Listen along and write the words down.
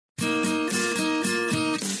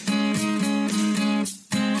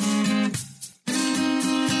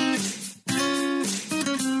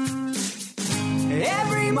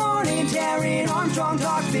Armstrong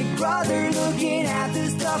talks Big Brother, looking at the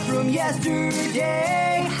stuff from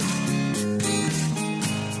yesterday.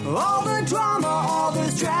 All the drama, all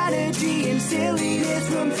the strategy and silliness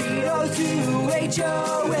from Vito to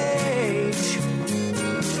HOH.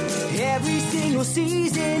 Every single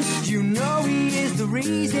season, you know he is the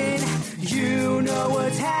reason. You know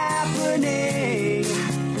what's happening.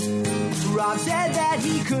 Rob said that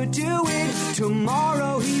he could do it.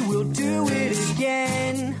 Tomorrow he will do it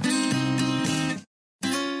again.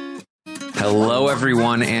 Hello,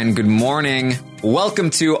 everyone, and good morning. Welcome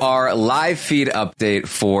to our live feed update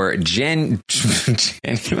for January.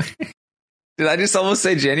 Did I just almost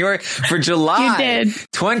say January? For July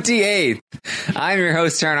 28th. I'm your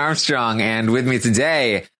host, Taran Armstrong, and with me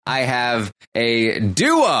today, I have a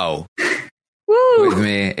duo with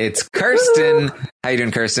me. It's Kirsten. Woo. How you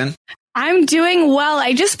doing, Kirsten? I'm doing well.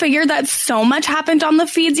 I just figured that so much happened on the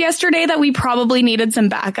feeds yesterday that we probably needed some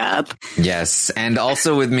backup. Yes, and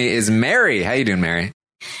also with me is Mary. How you doing, Mary?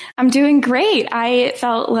 I'm doing great. I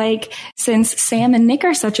felt like since Sam and Nick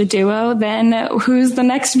are such a duo, then who's the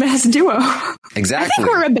next best duo? Exactly. I think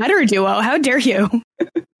we're a better duo. How dare you?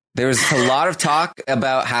 There was a lot of talk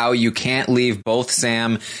about how you can't leave both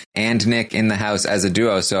Sam and Nick in the house as a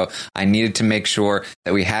duo. So I needed to make sure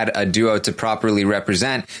that we had a duo to properly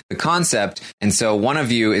represent the concept. And so one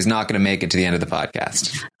of you is not going to make it to the end of the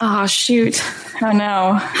podcast. Oh, shoot. Oh,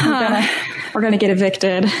 no. We're going to get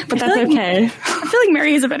evicted, but that's okay. I feel like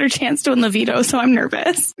Mary has a better chance to win the veto, so I'm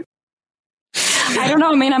nervous. I don't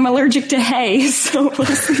know. I mean, I'm allergic to hay, so we'll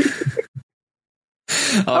see.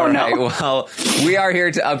 All right. No. Well, we are here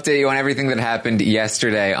to update you on everything that happened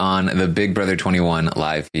yesterday on the Big Brother 21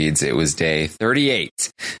 live feeds. It was day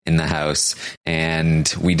 38 in the house,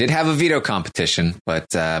 and we did have a veto competition, but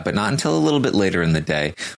not until a little bit later in the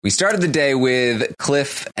day. We started the day with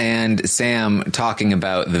Cliff and Sam talking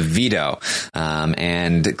about the veto,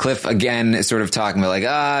 and Cliff again sort of talking about like,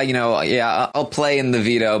 I'll play in the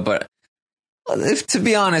veto, but to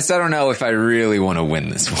be honest, I don't know if I really want to win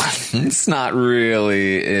this one. It's not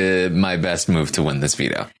really my best move to win this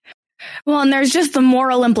veto. Well, and there's just the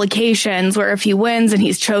moral implications where if he wins and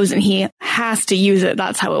he's chosen, he has to use it.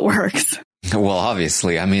 That's how it works. Well,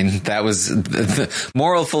 obviously, I mean, that was the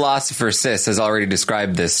moral philosopher Sis has already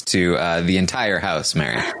described this to the entire house,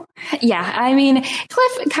 Mary. Yeah, I mean,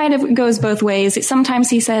 Cliff kind of goes both ways.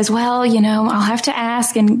 Sometimes he says, well, I'll have to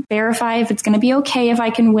ask and verify if it's going to be okay if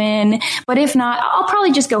I can win. But if not, I'll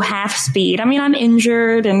probably just go half speed. I mean, I'm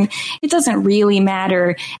injured and it doesn't really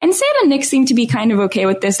matter. And Sam and Nick seem to be kind of okay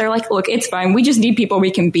with this. They're like, look, it's fine. We just need people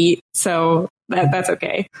we can beat. So that's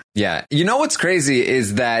okay. Yeah. You know what's crazy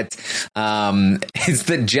is that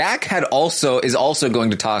Jack is also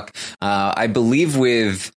going to talk, I believe,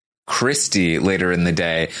 with Christy later in the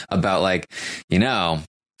day about like,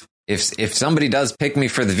 if somebody does pick me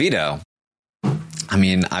for the veto, I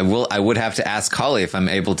mean, I would have to ask Holly if I'm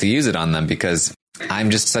able to use it on them because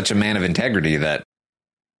I'm just such a man of integrity that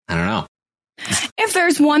I don't know. If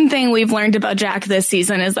there's one thing we've learned about Jack this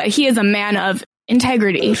season is that he is a man of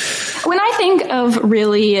integrity. When I think of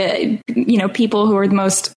really, people who are the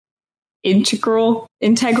most integral,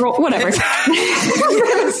 whatever.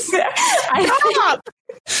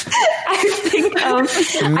 I think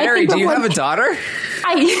of Mary. Do you have a daughter?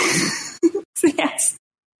 Yes.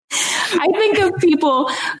 I think of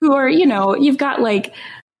people who are, you've got like,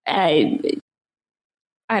 I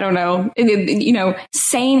don't know,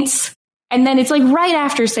 Saints, and then it's like right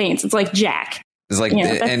after Saints, it's like Jack. It's like,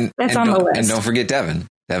 that's on the list. And don't forget Devin.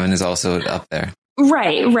 Devin is also up there.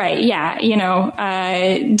 Right. Yeah.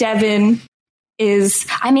 Devin is,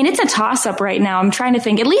 I mean, it's a toss up right now. I'm trying to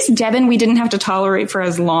think. At least Devin, we didn't have to tolerate for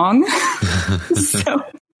as long. So.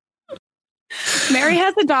 Mary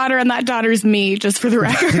has a daughter, and that daughter's me, just for the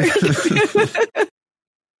record.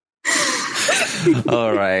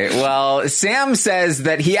 All right. Well, Sam says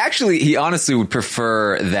that he honestly would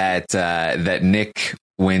prefer that Nick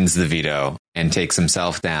wins the veto and takes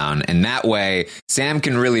himself down. And that way, Sam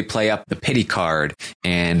can really play up the pity card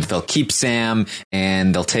and they'll keep Sam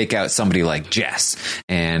and they'll take out somebody like Jess.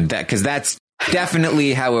 And because that's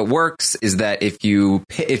definitely how it works, is that if you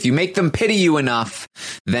make them pity you enough,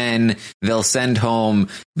 then they'll send home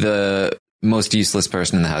the most useless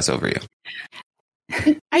person in the house over you.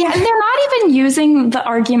 Yeah, and they're not even using the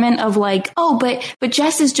argument of like, oh, but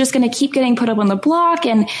Jess is just going to keep getting put up on the block,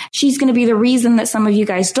 and she's going to be the reason that some of you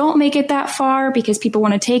guys don't make it that far because people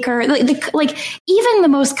want to take her. Like even the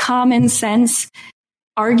most common sense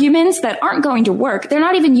arguments that aren't going to work, they're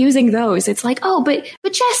not even using those. It's like, oh, but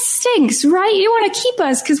Jess stinks, right? You want to keep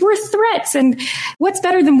us because we're threats, and what's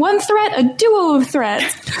better than one threat? A duo of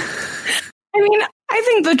threats. I mean, I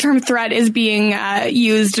think the term threat is being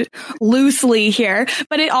used loosely here,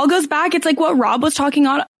 but it all goes back. It's like what Rob was talking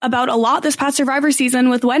about a lot this past Survivor season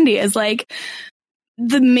with Wendy is like,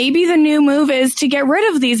 maybe the new move is to get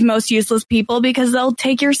rid of these most useless people because they'll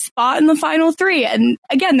take your spot in the final 3. And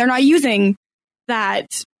again, they're not using that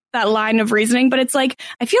line of reasoning, but it's like,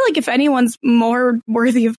 I feel like if anyone's more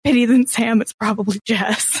worthy of pity than Sam, it's probably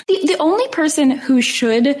Jess. The only person who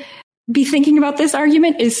should be thinking about this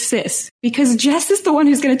argument is Sis, because Jess is the one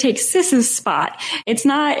who's going to take Sis's spot. It's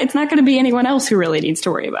not going to be anyone else who really needs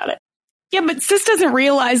to worry about it. Yeah, but Sis doesn't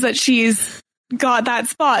realize that she's got that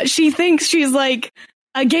spot. She thinks she's like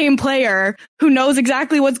a game player who knows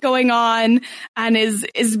exactly what's going on and is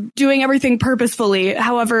doing everything purposefully.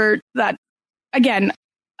 However, that again,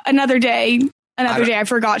 another day I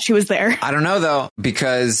forgot she was there. I don't know though,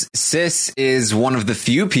 because Sis is one of the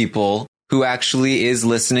few people who actually is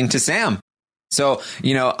listening to Sam. So,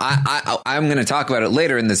 you know, I'm going to talk about it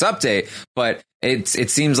later in this update, but it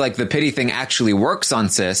seems like the pity thing actually works on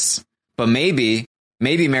Sis, but maybe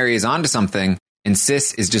Mary is onto something and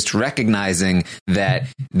Sis is just recognizing that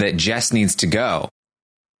Jess needs to go.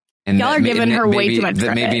 And y'all are giving her way too much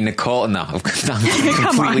credit. Maybe Nicole, no, I'm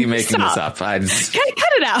completely making this up. Cut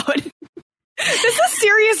it out. This is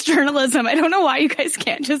serious journalism. I don't know why you guys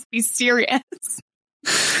can't just be serious.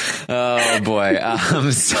 Oh boy.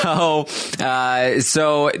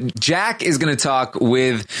 So Jack is going to talk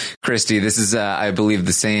with Christy. This is, I believe,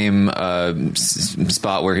 the same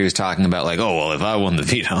spot where he was talking about like, oh, well, if I won the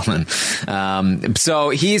veto, then. So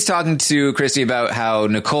he's talking to Christy about how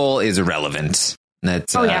Nicole is irrelevant.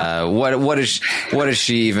 That's what is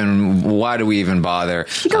she even? Why do we even bother?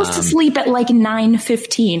 She goes to sleep at like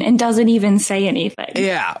 9:15 and doesn't even say anything.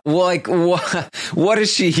 Yeah, well, like what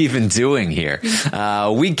is she even doing here?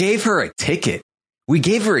 We gave her a ticket. We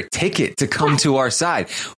gave her a ticket to come to our side.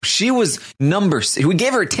 She was we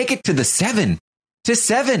gave her a ticket to 7,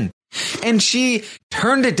 and she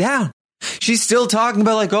turned it down. She's still talking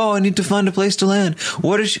about like, oh, I need to find a place to land.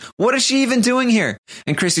 What is she even doing here?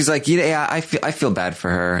 And Christy's like, yeah, I feel bad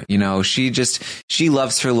for her. You know, she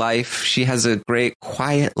loves her life. She has a great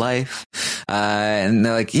quiet life. And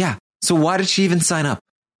they're like, yeah. So why did she even sign up?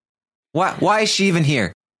 Why is she even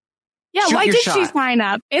here? Yeah, why did she sign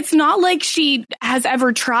up? It's not like she has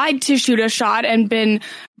ever tried to shoot a shot and been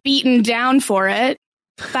beaten down for it.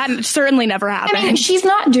 That certainly never happened. I mean, she's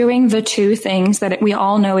not doing the 2 things that we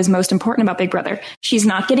all know is most important about Big Brother. She's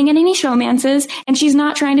not getting any showmances, and she's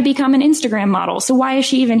not trying to become an Instagram model. So why is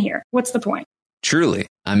she even here? What's the point? Truly.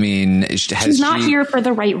 I mean, she's not here for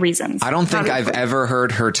the right reasons. I don't think I've ever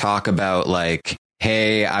heard her talk about like,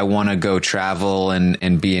 hey, I want to go travel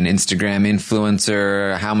and be an Instagram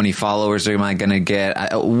influencer. How many followers am I going to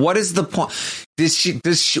get? What is the point?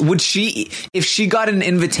 Would she, if she got an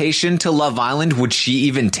invitation to Love Island, would she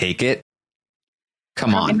even take it?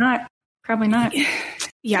 Probably not.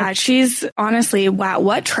 Yeah, she's honestly, wow,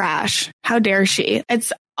 what trash. How dare she?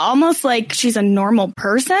 It's almost like she's a normal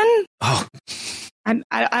person. Oh,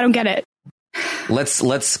 I don't get it.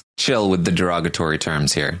 Let's chill with the derogatory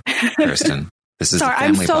terms here, Kirsten. This is sorry,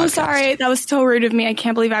 I'm so podcast. Sorry. That was so rude of me. I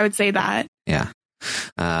can't believe I would say that. Yeah.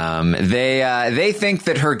 They think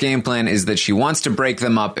that her game plan is that she wants to break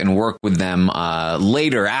them up and work with them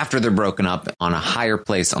later after they're broken up on a higher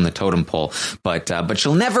place on the totem pole. But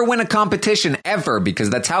she'll never win a competition ever because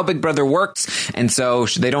that's how Big Brother works. And so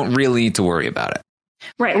they don't really need to worry about it.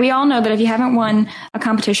 Right. We all know that if you haven't won a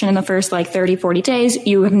competition in the first like 30, 40 days,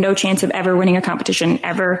 you have no chance of ever winning a competition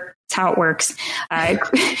ever. That's how it works.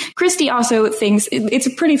 Christy also thinks it's a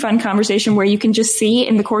pretty fun conversation where you can just see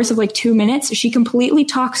in the course of like 2 minutes, she completely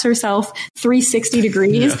talks herself 360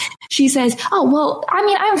 degrees. Yeah. She says, oh, well, I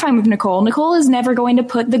mean, I'm fine with Nicole. Nicole is never going to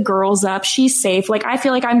put the girls up. She's safe. Like, I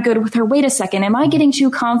feel like I'm good with her. Wait a second. Am I getting too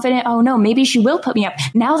confident? Oh, no, maybe she will put me up.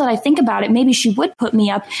 Now that I think about it, maybe she would put me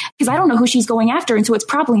up because I don't know who she's going after. And so it's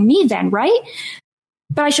probably me then, right?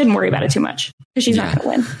 But I shouldn't worry about it too much because she's not going to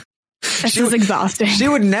win. This is exhausting. She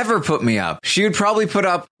would never put me up. She would probably put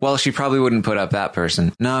up, well, she probably wouldn't put up that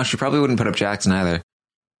person. No, she probably wouldn't put up Jackson either.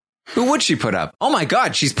 Who would she put up? Oh my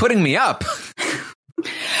God, she's putting me up.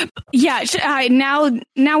 Yeah, now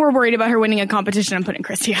we're worried about her winning a competition and putting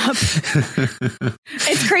Christy up.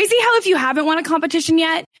 It's crazy how if you haven't won a competition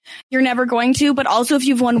yet, you're never going to. But also if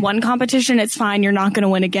you've won one competition, it's fine. You're not going to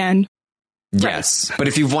win again. Yes. Right. But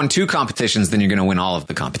if you've won 2 competitions, then you're going to win all of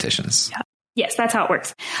the competitions. Yeah. Yes, that's how it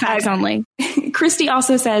works. Facts only. Christy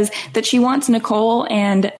also says that she wants Nicole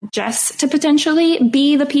and Jess to potentially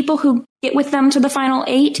be the people who get with them to the final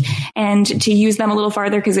 8 and to use them a little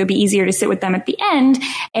farther because it would be easier to sit with them at the end.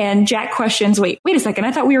 And Jack questions, wait a second.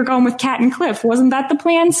 I thought we were going with Kat and Cliff. Wasn't that the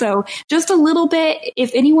plan? So just a little bit,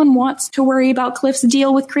 if anyone wants to worry about Cliff's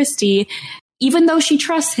deal with Christy, even though she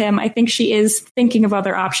trusts him, I think she is thinking of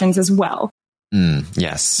other options as well.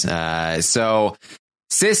 Yes. So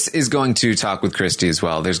Sis is going to talk with Christy as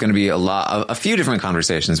well. There's going to be a few different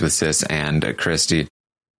conversations with Sis and Christy.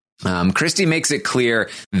 Christy makes it clear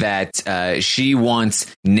that she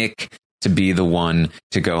wants Nick to be the one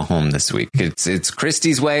to go home this week. It's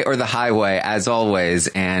Christy's way or the highway, as always.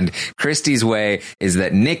 And Christy's way is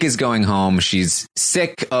that Nick is going home. She's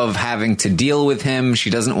sick of having to deal with him.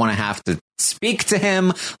 She doesn't want to have to speak to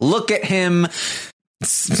him, look at him,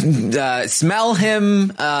 smell him,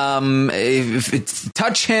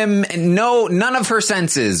 touch him, and none of her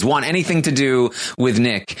senses want anything to do with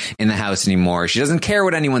Nick in the house anymore. She doesn't care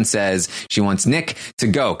what anyone says. She wants Nick to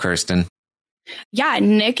go, Kirsten. Yeah,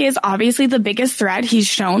 Nick is obviously the biggest threat. He's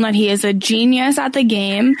shown that he is a genius at the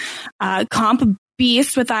game. Comp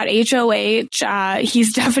beast with that HOH.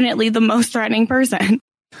 He's definitely the most threatening person.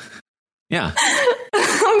 Yeah.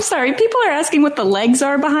 I'm sorry. People are asking what the legs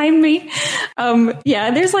are behind me.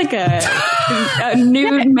 Yeah, there's like a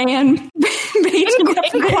nude man.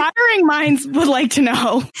 Inquiring minds would like to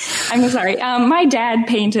know. I'm sorry. My dad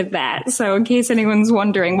painted that. So in case anyone's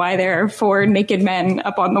wondering why there are 4 naked men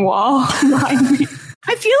up on the wall behind me.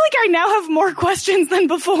 I feel like I now have more questions than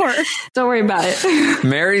before. Don't worry about it.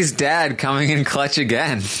 Mary's dad coming in clutch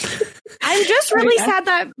again. I'm just really sad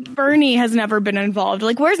that Bernie has never been involved.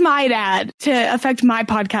 Like, where's my dad to affect my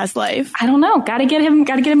podcast life? I don't know. Gotta get him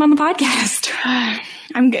on the podcast.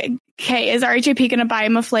 I'm good. Okay, is RHAP going to buy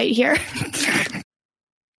him a flight here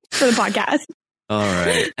for the podcast? All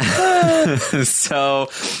right. So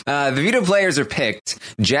the veto players are picked.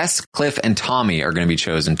 Jess, Cliff, and Tommy are going to be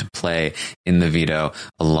chosen to play in the veto,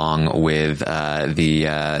 along with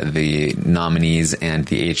the nominees and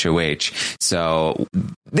the HOH. So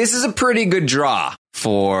this is a pretty good draw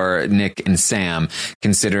for Nick and Sam,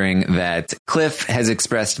 considering that Cliff has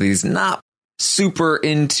expressed that he's not super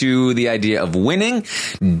into the idea of winning.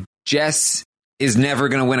 Jess is never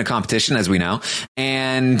going to win a competition, as we know.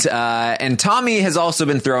 And Tommy has also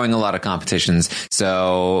been throwing a lot of competitions.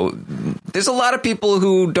 So there's a lot of people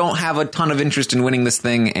who don't have a ton of interest in winning this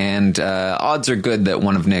thing. And odds are good that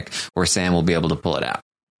one of Nick or Sam will be able to pull it out.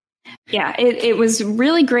 Yeah, it was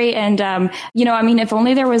really great. And, if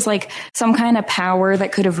only there was like some kind of power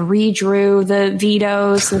that could have redrew the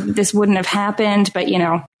vetoes, so this wouldn't have happened. But,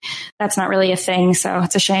 that's not really a thing. So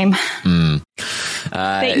it's a shame.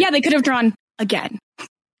 They could have drawn again.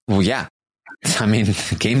 Well, yeah. I mean,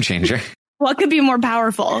 game changer. What could be more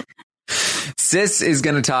powerful? Sis is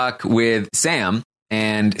going to talk with Sam,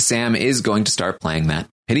 and Sam is going to start playing that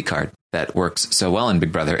pity card that works so well in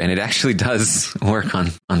Big Brother, and it actually does work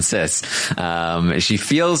on Sis. She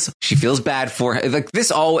feels bad for her. Like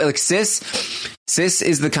this Sis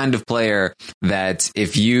is the kind of player that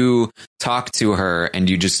if you talk to her and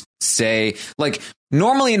you just say, like,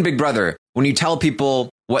 normally in Big Brother, when you tell people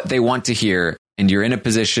what they want to hear and you're in a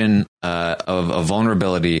position of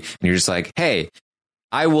vulnerability and you're just like, hey,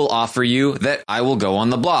 I will offer you that I will go on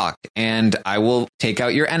the block and I will take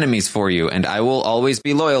out your enemies for you and I will always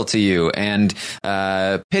be loyal to you and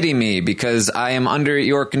pity me because I am under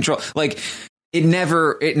your control. Like it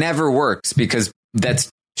never works because that's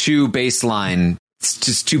too baseline. It's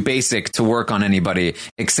just too basic to work on anybody,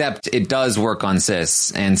 except it does work on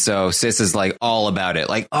Sis. And so Sis is like all about it.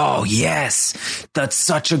 Like, oh, yes, that's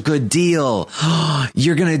such a good deal.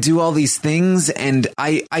 You're going to do all these things. And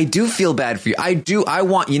I do feel bad for you. I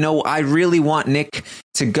really want Nick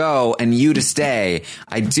to go and you to stay.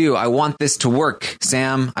 I do. I want this to work,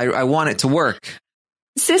 Sam. I want it to work.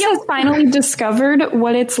 Sis has finally discovered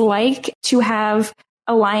what it's like to have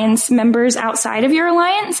alliance members outside of your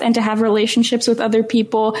alliance and to have relationships with other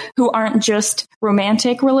people who aren't just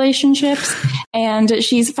romantic relationships. And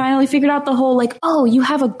she's finally figured out the whole, like, oh, you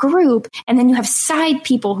have a group and then you have side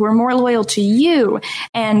people who are more loyal to you.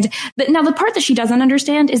 And now the part that she doesn't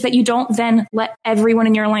understand is that you don't then let everyone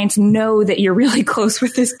in your alliance know that you're really close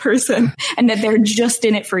with this person and that they're just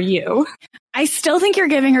in it for you. I still think you're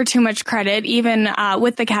giving her too much credit, even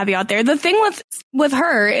with the caveat there. The thing with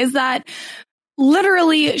her is that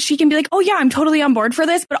literally, she can be like, oh, yeah, I'm totally on board for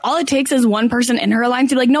this. But all it takes is one person in her alliance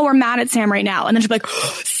to be like, no, we're mad at Sam right now. And then she'll be like,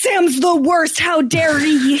 oh, Sam's the worst. How dare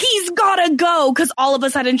he? He's got to go. Because all of a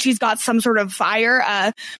sudden she's got some sort of fire.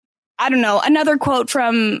 I don't know. Another quote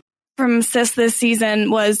from Sis this season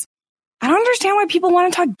was, I don't understand why people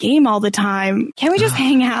want to talk game all the time. Can't we just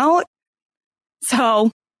hang out?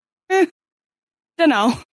 So, don't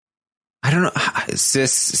know. I don't know.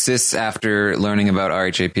 Sis, after learning about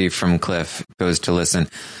RHAP from Cliff, goes to listen.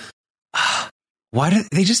 Why do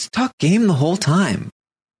they just talk game the whole time?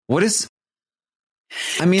 What is...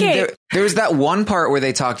 I mean, there was that one part where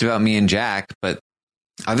they talked about me and Jack, but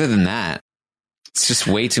other than that, it's just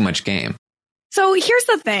way too much game. So here's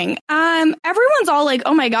the thing. Everyone's all like,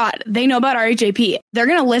 oh my God, they know about RHAP. They're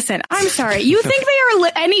going to listen. I'm sorry. You think they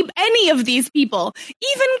are any of these people,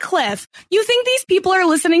 even Cliff, you think these people are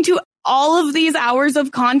listening to all of these hours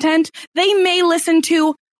of content? They may listen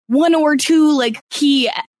to one or two like key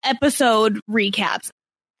episode recaps.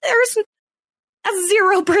 There's a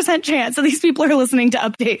 0% chance that these people are listening to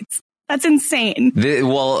updates. That's insane.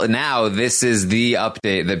 Well, now this is the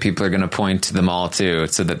update that people are going to point them all to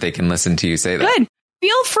so that they can listen to you say that. Good.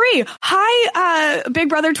 Feel free. Hi, Big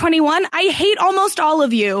Brother 21. I hate almost all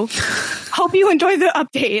of you. Hope you enjoy the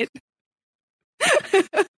update.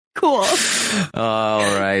 Cool. All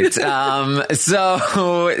right.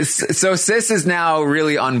 So Sis is now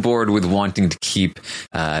really on board with wanting to keep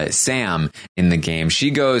Sam in the game.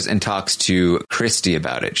 She goes and talks to Christy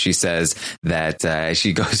about it. She says that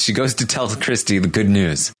she goes to tell Christy the good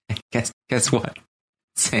news. Guess what?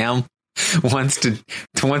 Sam wants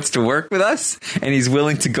to work with us, and he's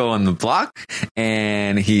willing to go on the block,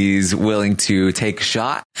 and he's willing to take a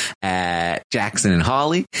shot at Jackson and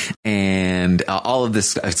Holly, and all of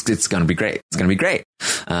this. It's going to be great. It's going to be great.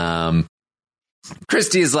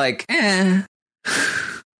 Christy is like,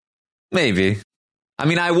 maybe. I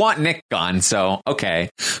mean, I want Nick gone, so okay.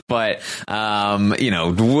 But,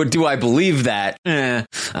 do I believe that?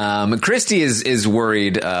 Christy is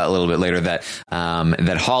worried a little bit later that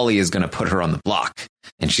Holly is going to put her on the block.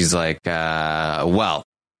 And she's like, well,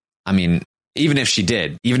 I mean, even if because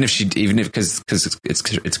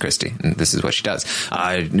it's Christy and this is what she does.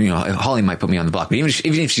 Holly might put me on the block, but even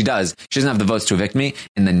if she does, she doesn't have the votes to evict me.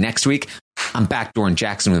 And then next week, I'm backdooring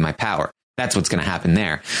Jackson with my power. That's what's going to happen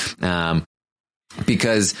there.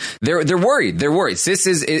 Because they're worried. They're worried.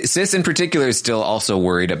 Sis in particular is still also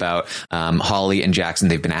worried about Holly and Jackson.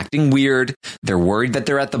 They've been acting weird. They're worried that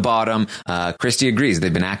they're at the bottom. Christy agrees.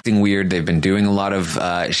 They've been acting weird. They've been doing a lot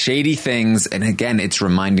of shady things. And again, it's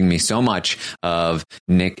reminding me so much of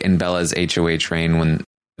Nick and Bella's HOH reign when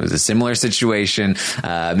it was a similar situation,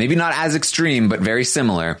 maybe not as extreme, but very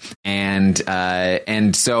similar. And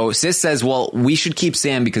so Sis says, well, we should keep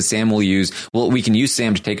Sam because we can use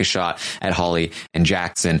Sam to take a shot at Holly and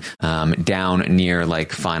Jackson down near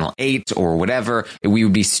like final 8 or whatever. We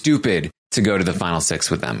would be stupid to go to the final 6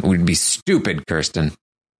 with them. It would be stupid, Kirsten.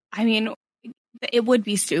 I mean, it would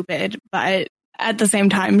be stupid, but at the same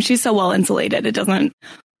time, she's so well insulated. It doesn't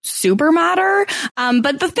super matter.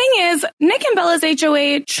 But the thing is, Nick and Bella's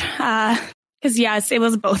HOH, because yes, it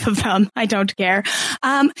was both of them. I don't care. It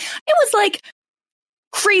was like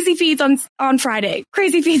crazy feeds on Friday,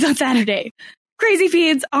 crazy feeds on Saturday, crazy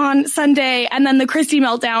feeds on Sunday, and then the Christy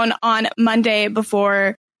meltdown on Monday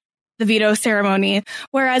before the veto ceremony.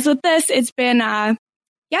 Whereas with this, it's been, the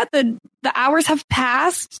hours have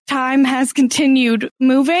passed. Time has continued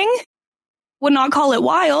moving. Would not call it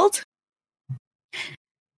wild.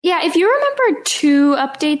 Yeah, if you remember 2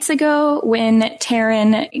 updates ago when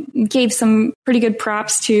Taryn gave some pretty good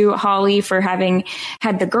props to Holly for having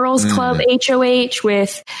had the girls club HOH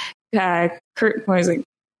with Kurt, what is it?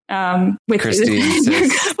 With Kirsty. With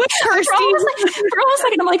Kirsty. For a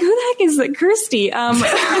second, I'm like, who the heck is that Kirsty?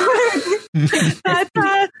 That's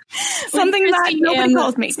something that nobody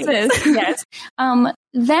calls me. Yes.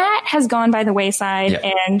 That has gone by the wayside,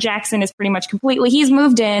 and Jackson is pretty much he's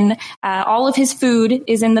moved in. All of his food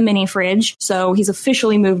is in the mini fridge, so he's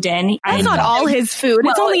officially moved in. That's not all his food.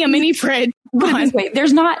 It's only a mini fridge. Wait,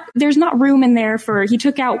 there's not room in there he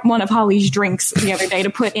took out one of Holly's drinks the other day to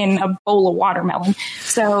put in a bowl of watermelon.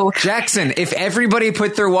 So Jackson, if everybody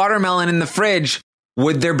put their watermelon in the fridge,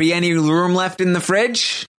 would there be any room left in the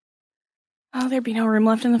fridge? Oh, there'd be no room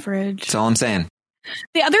left in the fridge. That's all I'm saying.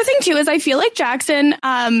 The other thing, too, is I feel like Jackson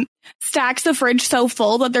stacks the fridge so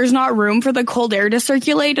full that there's not room for the cold air to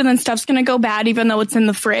circulate, and then stuff's going to go bad even though it's in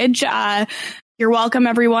the fridge. You're welcome,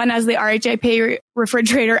 everyone, as the RHAP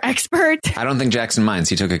refrigerator expert. I don't think Jackson minds.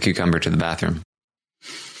 He took a cucumber to the bathroom.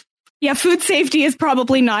 Yeah, food safety is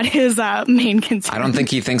probably not his main concern. I don't think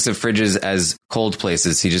he thinks of fridges as cold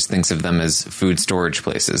places. He just thinks of them as food storage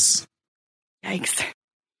places. Yikes.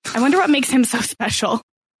 I wonder what makes him so special.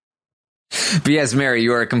 But yes, Mary,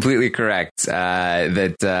 you are completely correct. What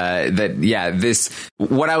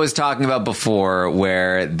I was talking about before,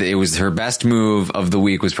 where it was her best move of the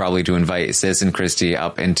week was probably to invite Sis and Christy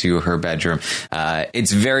up into her bedroom.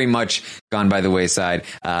 It's very much gone by the wayside.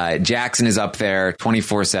 Jackson is up there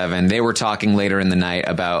 24/7. They were talking later in the night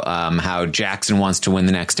about how Jackson wants to win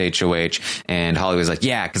the next HOH, and Holly was like,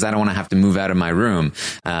 "Yeah, because I don't want to have to move out of my room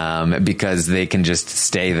because they can just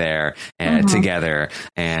stay there together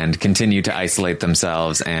and continue to isolate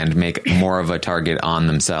themselves and make more of a target on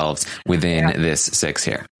themselves within this 6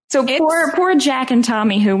 here." So poor Jack and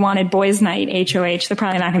Tommy who wanted boys' night HOH, they're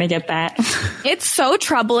probably not going to get that. It's so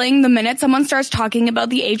troubling the minute someone starts talking about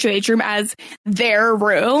the HOH room as their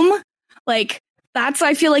room. Like, that's,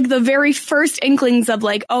 I feel like, the very first inklings of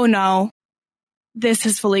like, oh no, this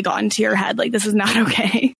has fully gotten to your head. Like, this is not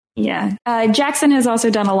okay. Yeah. Jackson has also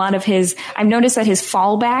done a lot of I've noticed that his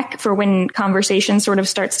fallback for when conversation sort of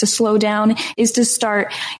starts to slow down is to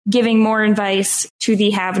start giving more advice to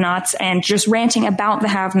the have-nots and just ranting about the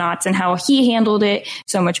have-nots and how he handled it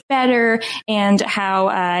so much better and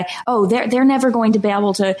how, they're never going to be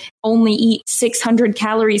able to only eat 600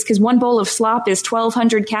 calories because one bowl of slop is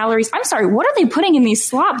 1,200 calories. I'm sorry, what are they putting in these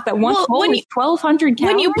slops that one bowl is 1,200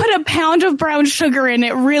 calories? When you put a pound of brown sugar in,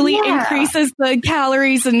 it really increases the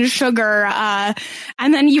calories and sugar,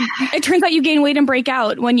 and then it turns out you gain weight and break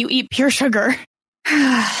out when you eat pure sugar.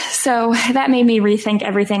 So that made me rethink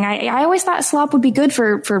everything. I always thought slop would be good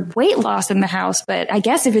for weight loss in the house, but I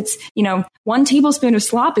guess if it's, 1 tablespoon of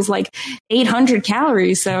slop is like 800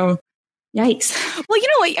 calories. So yikes. Well, you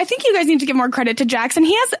know what? I think you guys need to give more credit to Jackson.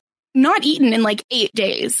 He has not eaten in like 8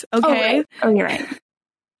 days. Okay. Oh, you're right.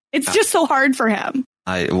 It's just so hard for him.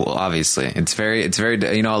 Obviously it's very,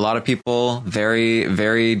 a lot of people very,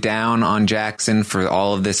 very down on Jackson for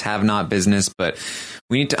all of this have not business, but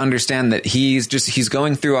we need to understand that he's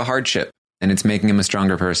going through a hardship and it's making him a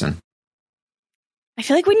stronger person. I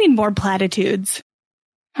feel like we need more platitudes.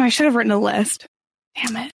 I should have written a list.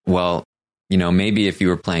 Damn it. Well, maybe if you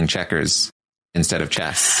were playing checkers instead of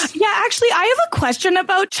chess. Yeah, actually, I have a question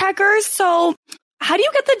about checkers. So how do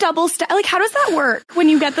you get the double stack? Like, how does that work when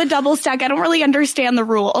you get the double stack? I don't really understand the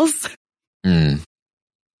rules.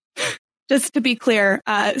 Just to be clear,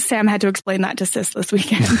 Sam had to explain that to Sis this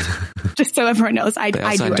weekend. Just so everyone knows, I do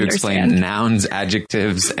understand. They also had to explain nouns,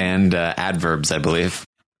 adjectives, and adverbs, I believe.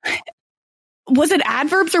 Was it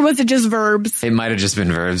adverbs or was it just verbs? It might have just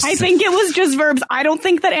been verbs. I think it was just verbs. I don't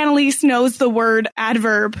think that Annalise knows the word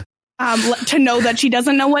adverb. To know that she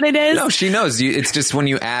doesn't know what it is. No, she knows. It's just when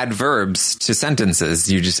you add verbs to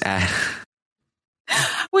sentences, you just add.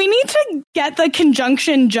 We need to get the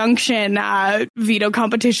conjunction junction veto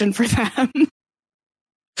competition for them.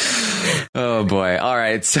 Oh boy. All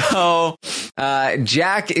right. So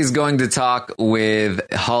Jack is going to talk with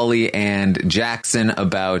Holly and Jackson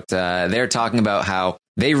about they're talking about how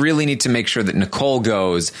they really need to make sure that Nicole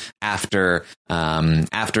goes after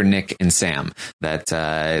Nick and Sam. That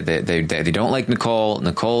they don't like Nicole.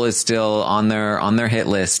 Nicole is still on their hit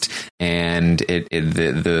list, and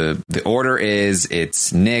the order is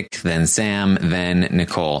it's Nick, then Sam, then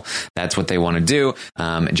Nicole. That's what they want to do.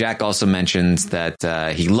 Jack also mentions that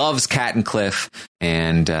he loves Kat and Cliff,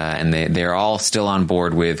 and they're all still on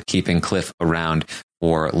board with keeping Cliff around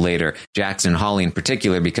for later. Jackson and Holly in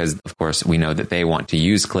particular, because of course we know that they want to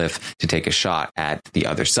use Cliff to take a shot at the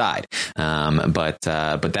other side. But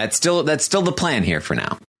that's still the plan here for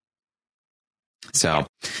now. So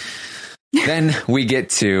then we get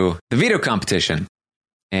to the veto competition,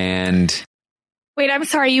 and wait, I'm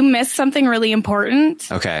sorry, you missed something really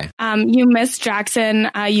important. Okay. You missed Jackson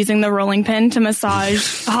using the rolling pin to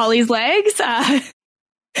massage Holly's legs.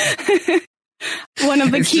 One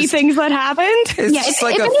of the key things that happened. It's just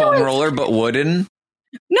like a foam roller, but wooden.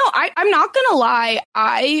 No, I'm not going to lie.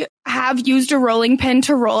 I have used a rolling pin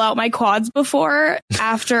to roll out my quads before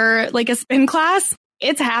after like a spin class.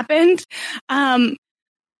 It's happened.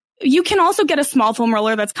 You can also get a small foam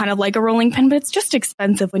roller that's kind of like a rolling pin, but it's just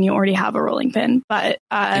expensive when you already have a rolling pin. But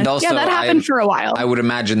and also, that happened for a while. I would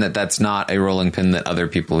imagine that that's not a rolling pin that other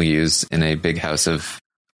people use in a big house of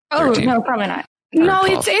 13. Oh, no, probably not. No,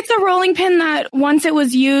 it's a rolling pin that once it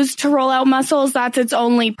was used to roll out muscles, that's its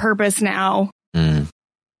only purpose now.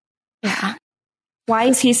 Yeah. Why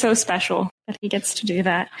is he so special that he gets to do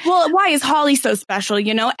that? Well, why is Holly so special?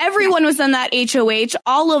 Everyone was in that HOH.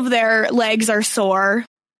 All of their legs are sore.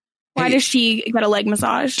 Why does she get a leg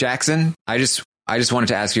massage? Jackson, I just wanted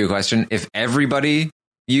to ask you a question. If everybody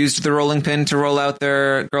used the rolling pin to roll out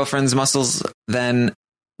their girlfriend's muscles, then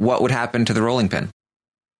what would happen to the rolling pin?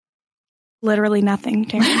 Literally nothing,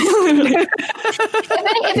 Terrence.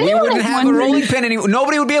 We wouldn't have a rolling pin anymore.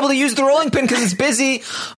 Nobody would be able to use the rolling pin because it's busy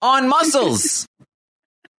on muscles.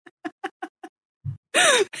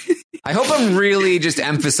 I hope I'm really just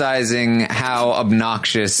emphasizing how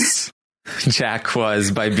obnoxious Jack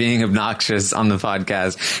was by being obnoxious on the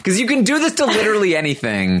podcast, because you can do this to literally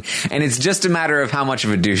anything, and it's just a matter of how much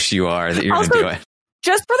of a douche you are that you're going to do it.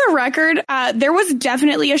 Just for the record, there was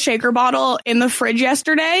definitely a shaker bottle in the fridge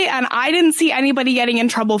yesterday, and I didn't see anybody getting in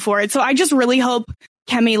trouble for it. So I just really hope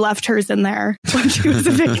Kemi left hers in there when she was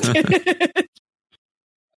evicted.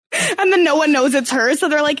 And then no one knows it's hers. So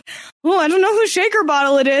they're like, oh, I don't know whose shaker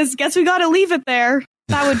bottle it is. Guess we got to leave it there.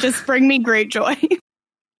 That would just bring me great joy.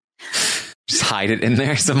 Just hide it in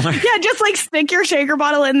there somewhere. Yeah, just like stick your shaker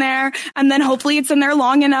bottle in there, and then hopefully it's in there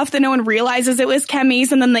long enough that no one realizes it was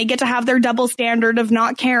Kemi's, and then they get to have their double standard of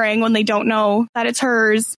not caring when they don't know that it's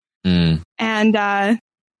hers. And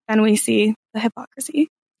then we see the hypocrisy.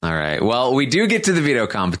 All right. Well, we do get to the veto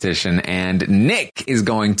competition, and Nick is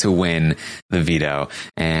going to win the veto.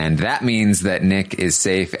 And that means that Nick is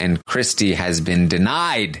safe and Christy has been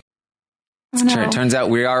denied. Oh, no. It turns out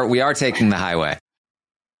we are taking the highway.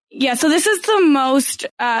 Yeah, so this is the most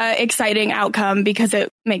exciting outcome because it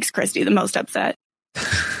makes Christy the most upset.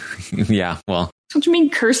 Yeah, well. Don't you mean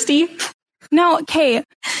Kirsty? No, okay.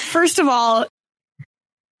 First of all,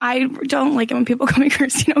 I don't like it when people call me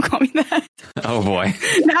Kirsty. Don't call me that. Oh, boy.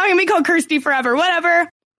 Now I'm going to be called Kirsty forever. Whatever.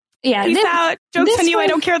 Yeah. Peace out. Joke's on you. I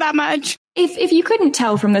don't care that much. If you couldn't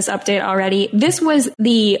tell from this update already, this was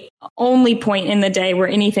the only point in the day where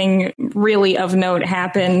anything really of note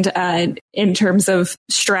happened in terms of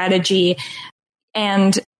strategy.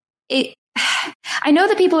 And I know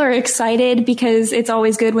that people are excited because it's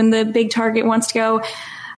always good when the big target wants to go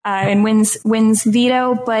and wins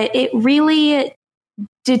veto, but it really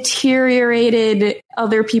deteriorated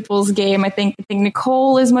other people's game. I think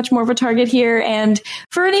Nicole is much more of a target here. And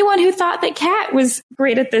for anyone who thought that Kat was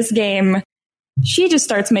great at this game, she just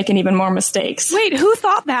starts making even more mistakes. Wait, who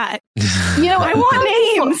thought that? You know, I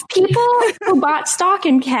want names. People who bought stock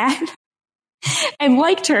in Kat and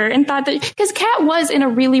liked her and thought that, because Kat was in a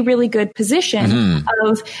really, really good position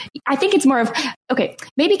I think it's more of, okay,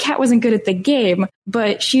 maybe Kat wasn't good at the game,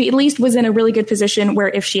 but she at least was in a really good position where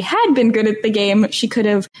if she had been good at the game, she could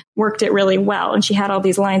have worked it really well. And she had all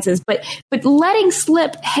these alliances, but letting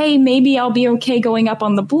slip, hey, maybe I'll be okay going up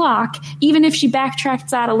on the block, even if she backtracks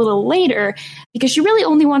that a little later, because she really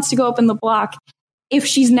only wants to go up in the block if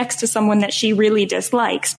she's next to someone that she really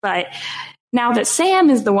dislikes. But now that Sam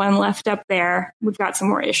is the one left up there, we've got some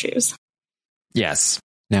more issues. Yes.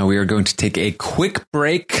 Now we are going to take a quick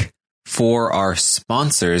break for our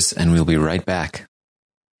sponsors, and we'll be right back.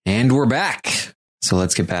 And we're back. So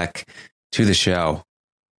let's get back to the show.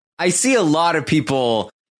 I see a lot of people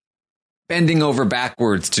bending over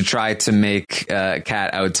backwards to try to make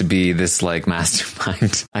Kat out to be this like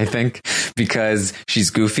mastermind, I think, because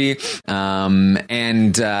she's goofy. And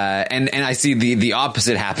I see the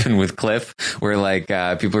opposite happen with Cliff, where like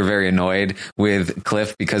people are very annoyed with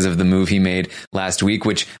Cliff because of the move he made last week,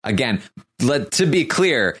 which again, to be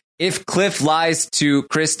clear, if Cliff lies to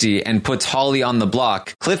Christy and puts Holly on the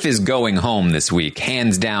block, Cliff is going home this week,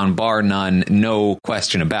 hands down, bar none, no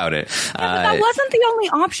question about it. Yeah, but that wasn't the only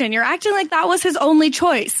option. You're acting like that was his only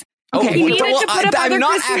choice. Okay, I'm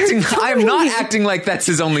not acting like that's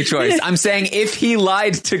his only choice. I'm saying if he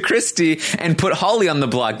lied to Christy and put Holly on the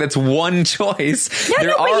block, that's one choice. Yeah,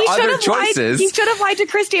 there are other choices. He should have lied to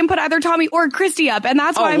Christy and put either Tommy or Christy up, and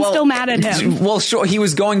that's why I'm still mad at him. Well, sure, he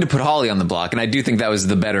was going to put Holly on the block, and I do think that was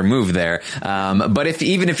the better move there. But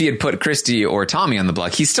even if he had put Christy or Tommy on the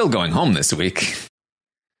block, he's still going home this week.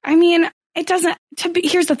 I mean, it doesn't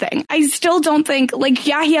here's the thing. I still don't think, like,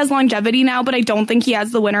 yeah, he has longevity now, but I don't think he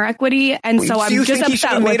has the winner equity. And so I'm just upset with him. You think he should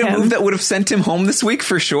have made a move that would have sent him home this week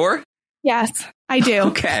for sure? Yes, I do.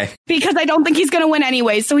 Okay. Because I don't think he's going to win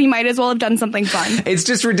anyway, so he might as well have done something fun. It's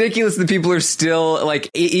just ridiculous that people are still, like,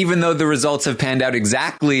 even though the results have panned out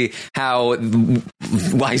exactly how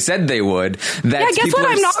I said they would. That guess what?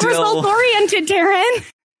 I'm not result-oriented, Taryn.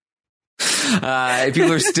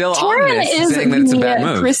 People are still on this, saying that it's a bad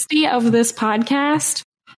move. Christy of this podcast.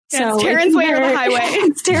 So it's Taryn's way or the highway.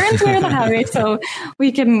 It's Taryn's way or the highway. So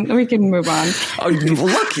we can move on. Oh,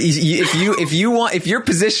 look, if your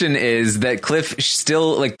position is that Cliff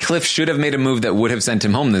should have made a move that would have sent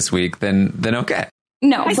him home this week, then okay.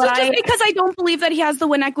 No, because I don't believe that he has the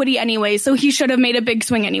win equity anyway, so he should have made a big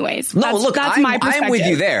swing anyways. No, that's my perspective.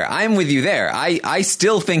 I'm with you there. I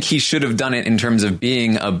still think he should have done it in terms of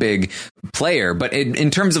being a big player, but in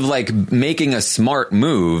terms of like making a smart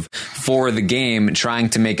move for the game, trying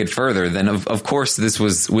to make it further, then of course this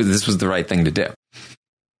was the right thing to do.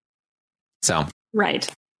 So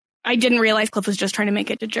right, I didn't realize Cliff was just trying to make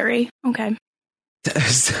it to jury. Okay.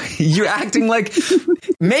 You're acting like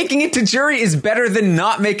making it to jury is better than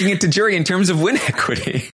not making it to jury in terms of win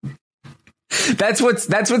equity. That's what's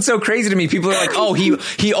so crazy to me. People are like, oh,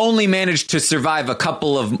 he only managed to survive a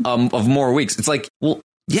couple of more weeks. It's like, well,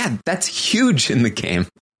 yeah, that's huge in the game.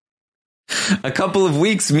 A couple of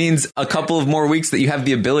weeks means a couple of more weeks that you have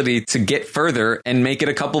the ability to get further and make it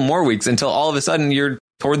a couple more weeks until all of a sudden you're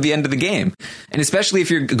toward the end of the game. And especially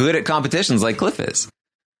if you're good at competitions like Cliff is.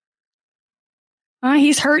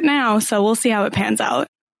 He's hurt now, so we'll see how it pans out.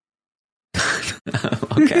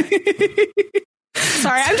 Okay.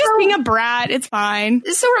 Sorry, I'm just being a brat. It's fine.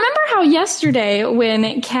 So remember how yesterday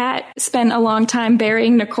when Kat spent a long time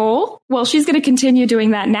burying Nicole? Well, she's going to continue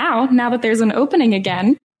doing that now that there's an opening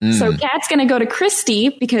again. So Kat's going to go to Christy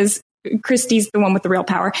because Christy's the one with the real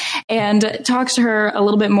power, and talks to her a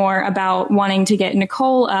little bit more about wanting to get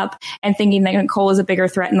Nicole up and thinking that Nicole is a bigger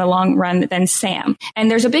threat in the long run than Sam. And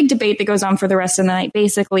there's a big debate that goes on for the rest of the night,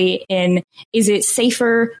 basically is it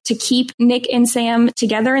safer to keep Nick and Sam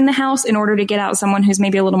together in the house in order to get out someone who's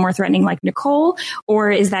maybe a little more threatening like Nicole, or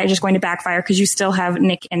is that just going to backfire because you still have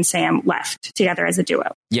Nick and Sam left together as a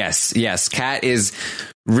duo? Yes. Kat is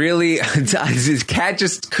really, Kat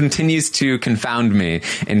just continues to confound me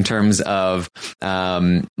in terms of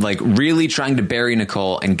like really trying to bury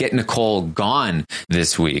Nicole and get Nicole gone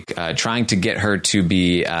this week, trying to get her to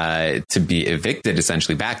be evicted,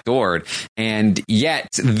 essentially backdoored. And yet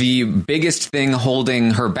the biggest thing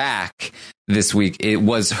holding her back this week, it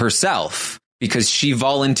was herself, because she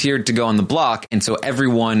volunteered to go on the block. And so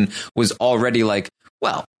everyone was already like,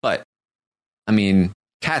 well, but I mean,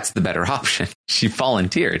 Kat's the better option. She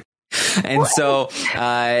volunteered. And so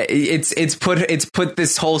it's put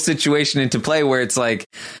this whole situation into play where it's like,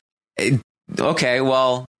 okay,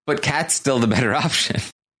 well, but Kat's still the better option.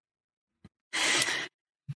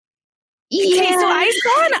 Yeah. Okay, so I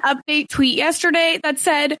saw an update tweet yesterday that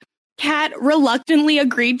said Kat reluctantly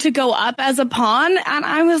agreed to go up as a pawn. And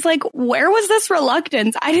I was like, where was this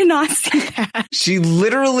reluctance? I did not see that. She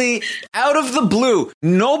literally, out of the blue,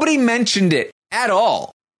 nobody mentioned it at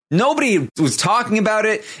all. Nobody was talking about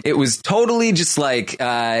it. It was totally just like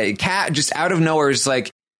Kat just out of nowhere, just like,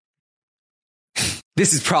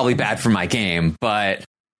 this is probably bad for my game, but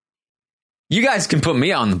you guys can put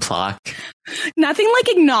me on the block. Nothing like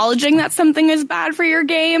acknowledging that something is bad for your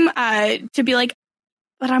game to be like,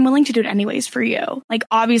 but I'm willing to do it anyways for you. Like,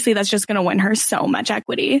 obviously, that's just going to win her so much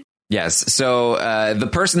equity. Yes. So the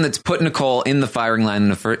person that's put Nicole in the firing line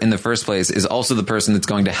in the first place is also the person that's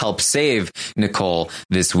going to help save Nicole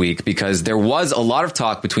this week, because there was a lot of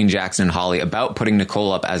talk between Jackson and Holly about putting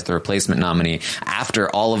Nicole up as the replacement nominee after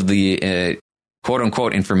all of the quote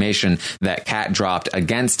unquote information that Kat dropped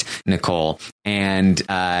against Nicole. And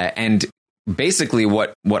basically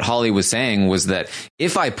what Holly was saying was that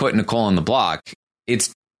if I put Nicole on the block,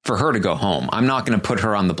 it's for her to go home. I'm not going to put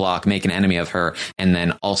her on the block, make an enemy of her, and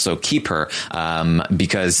then also keep her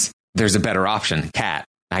because there's a better option, Kat.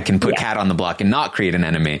 I can put Kat on the block and not create an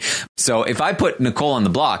enemy. So if I put Nicole on the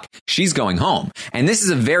block, she's going home. And this is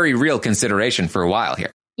a very real consideration for a while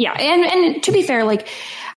here. Yeah. And to be fair, like,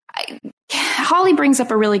 Holly brings up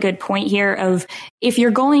a really good point here of if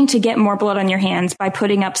you're going to get more blood on your hands by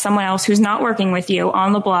putting up someone else who's not working with you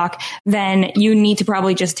on the block, then you need to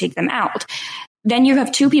probably just take them out. Then you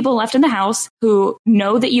have two people left in the house who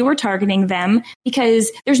know that you were targeting them,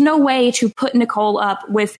 because there's no way to put Nicole up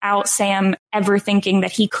without Sam ever thinking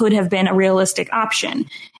that he could have been a realistic option.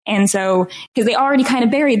 And so, because they already kind of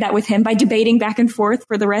buried that with him by debating back and forth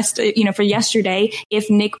for the rest, for yesterday, if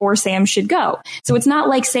Nick or Sam should go. So it's not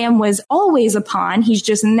like Sam was always a pawn. He's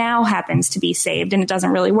just now happens to be saved, and it doesn't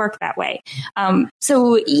really work that way.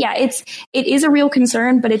 So yeah, it is a real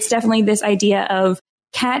concern, but it's definitely this idea of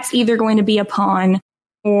Kat's either going to be a pawn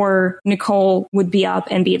or Nicole would be up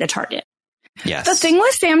and be the target. Yes. The thing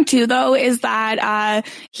with Sam, too, though, is that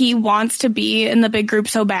he wants to be in the big group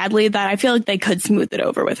so badly that I feel like they could smooth it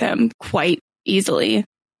over with him quite easily.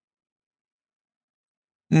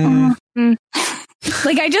 Like,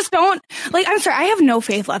 I just don't, like, I'm sorry, I have no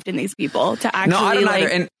faith left in these people to actually. No, I don't either.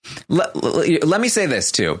 And let me say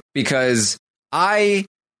this, too, because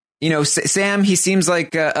Sam, he seems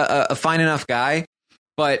like a fine enough guy.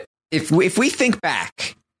 But if we think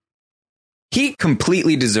back, he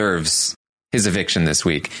completely deserves his eviction this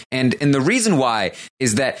week. And the reason why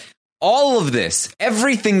is that all of this,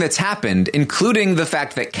 everything that's happened, including the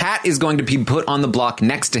fact that Kat is going to be put on the block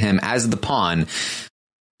next to him as the pawn,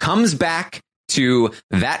 comes back to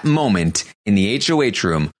that moment in the HOH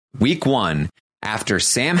room, week 1, after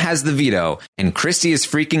Sam has the veto and Christy is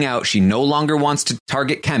freaking out. She no longer wants to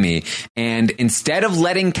target Kemi. And instead of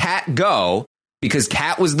letting Kat go, because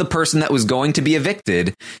Kat was the person that was going to be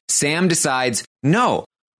evicted, Sam decides, no,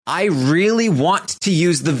 I really want to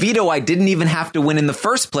use the veto I didn't even have to win in the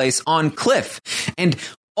first place on Cliff. And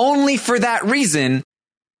only for that reason,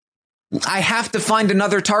 I have to find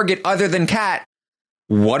another target other than Kat.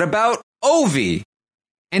 What about Ovi?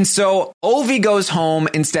 And so Ovi goes home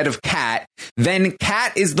instead of Kat. Then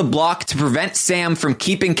Kat is the block to prevent Sam from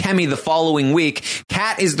keeping Kemi the following week.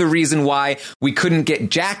 Kat is the reason why we couldn't get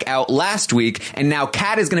Jack out last week. And now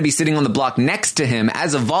Kat is going to be sitting on the block next to him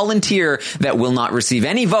as a volunteer that will not receive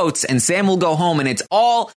any votes. And Sam will go home. And it's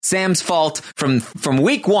all Sam's fault from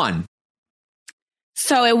week 1.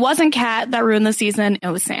 So it wasn't Kat that ruined the season. It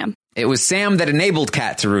was Sam. It was Sam that enabled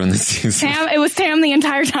Kat to ruin the season. It was Sam the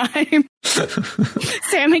entire time.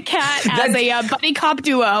 Sam and Kat as a buddy cop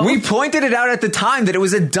duo. We pointed it out at the time that it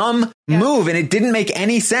was a dumb move and it didn't make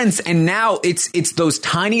any sense. And now it's those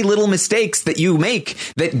tiny little mistakes that you make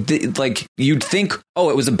that like you'd think, oh,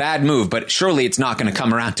 it was a bad move, but surely it's not going to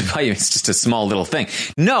come around to bite you. It's just a small little thing.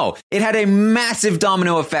 No, it had a massive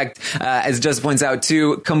domino effect, as Just points out,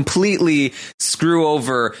 to completely screw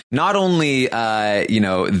over not only,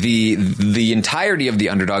 the entirety of the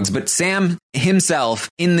underdogs, but Sam himself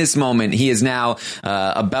in this moment. He is now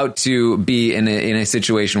about to be in a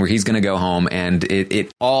situation where he's going to go home, and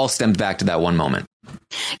it all stemmed back to that one moment.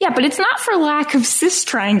 Yeah, but it's not for lack of Sis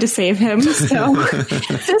trying to save him. So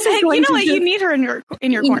Sis is you know what? You need her in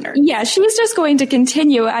your corner. Yeah, she's just going to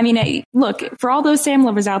continue. I mean, look, for all those Sam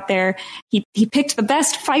lovers out there, he picked the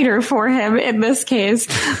best fighter for him in this case.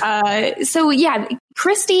 So yeah,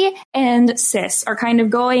 Christy and Sis are kind of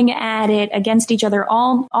going at it against each other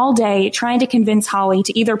all day, trying to convince Holly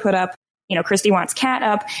to either put up, Christy wants Kat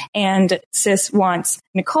up and Sis wants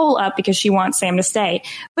Nicole up because she wants Sam to stay.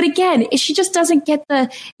 But again, she just doesn't get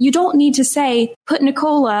you don't need to say, put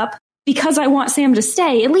Nicole up because I want Sam to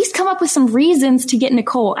stay. At least come up with some reasons to get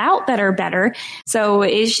Nicole out that are better. So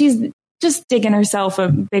she's just digging herself a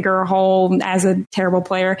bigger hole as a terrible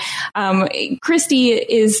player. Christy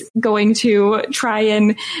is going to try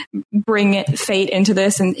and bring fate into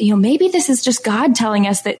this. And, maybe this is just God telling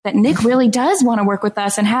us that Nick really does want to work with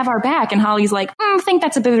us and have our back. And Holly's like, I think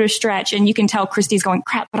that's a bit of a stretch. And you can tell Christy's going,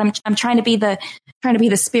 crap, but I'm trying to be the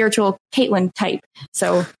spiritual Caitlyn type.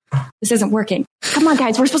 So this isn't working. Come on,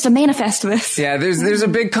 guys. We're supposed to manifest this. Yeah, there's a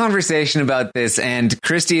big conversation about this, and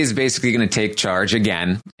Christy is basically going to take charge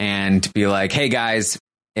again and be like, "Hey, guys,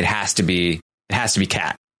 it has to be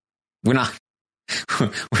Kat. We're not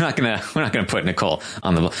gonna put Nicole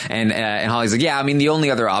on the block." And Holly's like, "Yeah, I mean, the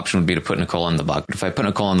only other option would be to put Nicole on the block. But if I put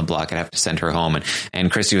Nicole on the block, I'd have to send her home."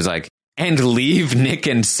 And Christy was like, "And leave Nick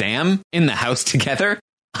and Sam in the house together?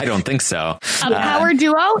 I don't think so. A power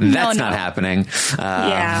duo? That's not happening."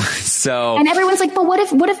 Yeah. So, and everyone's like, "But what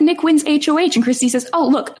if Nick wins HOH?" And Christy says, "Oh,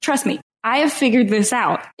 look, trust me, I have figured this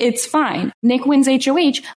out. It's fine. Nick wins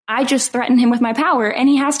HOH. I just threaten him with my power, and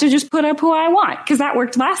he has to just put up who I want because that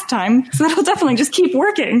worked last time. So that'll definitely just keep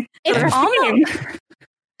working."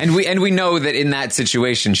 And we know that in that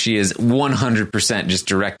situation, she is 100% just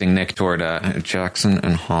directing Nick toward Jackson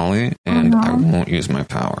and Holly, and I won't use my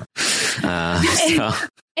power.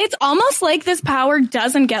 It's almost like this power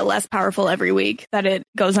doesn't get less powerful every week that it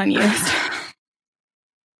goes unused.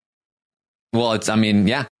 Well,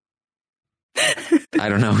 yeah. I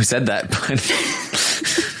don't know who said that, but...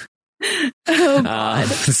 Oh, God.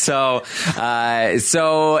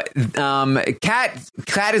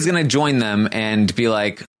 Kat is going to join them and be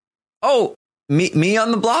like, "Oh, me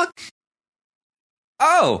on the block?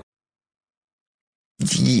 Oh,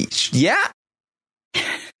 yeah.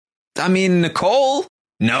 I mean, Nicole?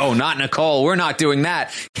 No, not Nicole. We're not doing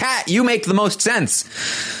that. Kat, you make the most sense."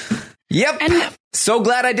 Yep. And so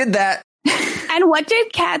glad I did that. And what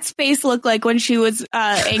did Kat's face look like when she was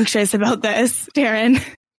anxious about this, Darren?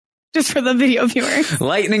 Just for the video viewers.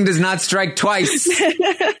 Lightning does not strike twice.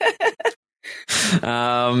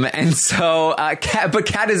 And so,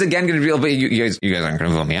 Kat is again going to be, but you guys aren't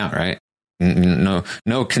going to vote me out, right?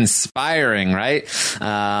 No conspiring, right?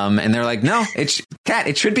 And they're like, "No, Kat,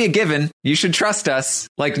 it should be a given. You should trust us."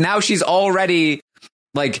 Like, now she's already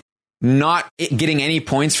like not getting any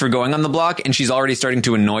points for going on the block, and she's already starting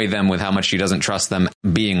to annoy them with how much she doesn't trust them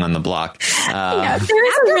being on the block.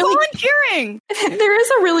 Volunteering. There is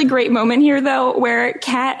a really great moment here, though, where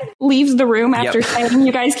Kat leaves the room after saying,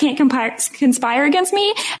 "You guys can't conspire against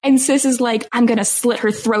me," and Sis is like, "I'm gonna slit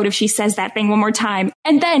her throat if she says that thing one more time."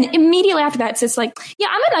 And then immediately after that, Sis is like, "Yeah,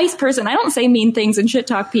 I'm a nice person. I don't say mean things and shit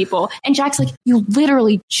talk people." And Jack's like, "You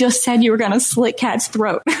literally just said you were gonna slit Kat's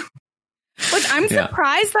throat." Which I'm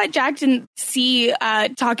surprised that Jack didn't see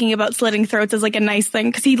talking about slitting throats as like a nice thing,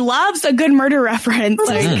 because he loves a good murder reference.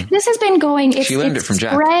 This has been going. She learned it from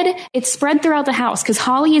Jack. It's spread throughout the house because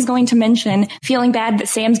Holly is going to mention feeling bad that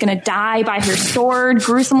Sam's going to die by her sword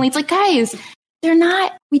gruesomely. It's like, guys, they're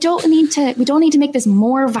not. We don't need to make this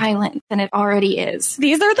more violent than it already is.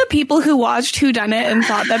 These are the people who watched Whodunit and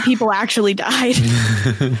thought that people actually died.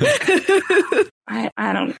 I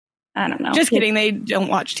don't know. Just kidding. They don't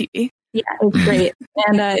watch TV. Yeah, it's great.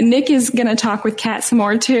 And Nick is going to talk with Kat some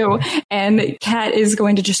more too. And Kat is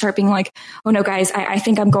going to just start being like, "Oh no, guys, I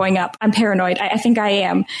think I'm going up. I'm paranoid. I think I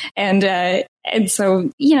am." And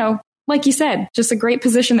so, you know, like you said, just a great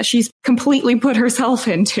position that she's completely put herself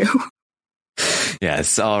into.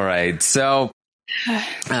 Yes. All right. So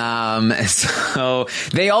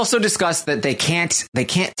they also discussed that they can't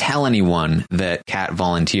tell anyone that Kat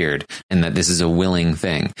volunteered and that this is a willing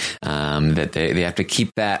thing, that they have to keep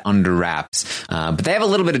that under wraps. But they have a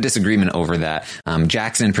little bit of disagreement over that.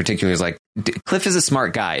 Jackson in particular is like, Cliff is a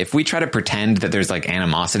smart guy. If we try to pretend that there's like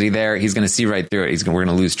animosity there, he's going to see right through it. We're going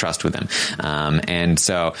to lose trust with him. And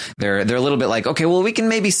so they're a little bit like, okay, well, we can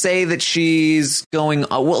maybe say that she's going,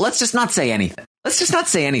 well, let's just not say anything. Let's just not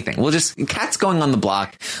say anything. Kat's going on the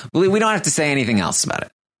block. We don't have to say anything else about it.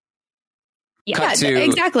 Yeah,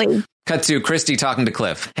 exactly. Cut to Christy talking to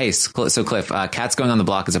Cliff. Hey, so Cliff, Kat's going on the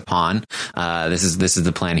block as a pawn. This is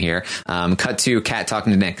the plan here. Cut to Kat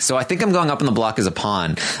talking to Nick. So I think I'm going up on the block as a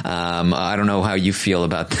pawn. I don't know how you feel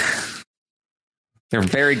about that. They're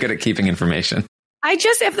very good at keeping information.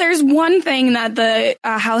 If there's one thing that the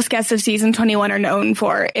house guests of season 21 are known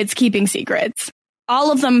for, it's keeping secrets.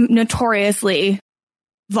 All of them notoriously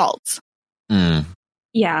vaults.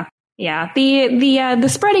 Yeah. The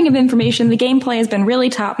spreading of information, the gameplay has been really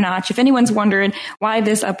top notch. If anyone's wondering why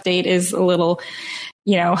this update is a little,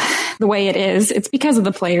 the way it is, it's because of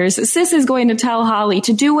the players. Sis is going to tell Holly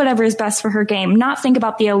to do whatever is best for her game, not think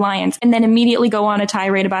about the alliance, and then immediately go on a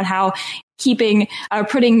tirade about how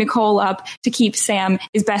putting Nicole up to keep Sam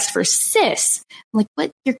is best for Sis. I'm like, what?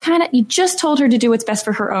 You just told her to do what's best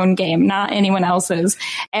for her own game, not anyone else's.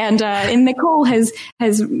 And Nicole has,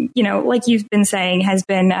 like you've been saying, has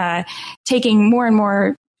been taking more and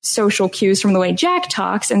more social cues from the way Jack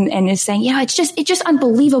talks and is saying, yeah, it's just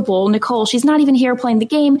unbelievable. Nicole, she's not even here playing the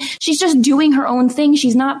game. She's just doing her own thing.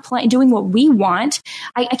 She's not doing what we want.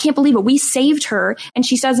 I can't believe it. We saved her and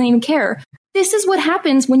she doesn't even care. This is what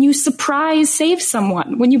happens when you surprise save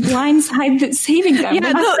someone, when you blindside saving them.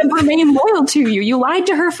 They remain loyal to you. You lied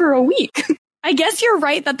to her for a week. I guess you're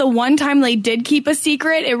right that the one time they did keep a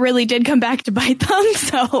secret, it really did come back to bite them.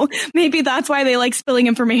 So maybe that's why they like spilling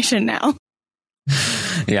information now.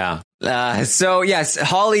 Yeah. So yes,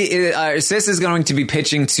 Holly, Sis is going to be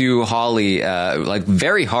pitching to Holly,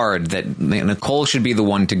 very hard that Nicole should be the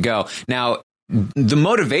one to go. Now, the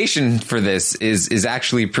motivation for this is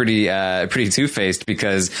actually pretty two-faced,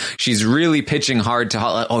 because she's really pitching hard to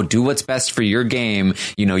Holly. Oh, do what's best for your game.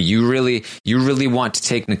 You really want to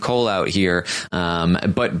take Nicole out here.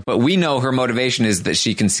 But we know her motivation is that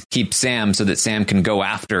she can keep Sam so that Sam can go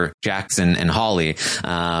after Jackson and Holly.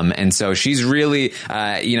 And so she's really,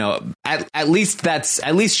 at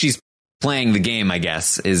least she's playing the game, I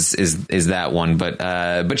guess, is that one,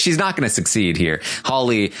 but she's not going to succeed here.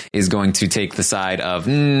 Holly is going to take the side of,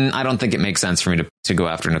 I don't think it makes sense for me to go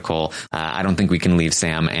after Nicole. I don't think we can leave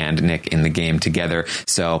Sam and Nick in the game together.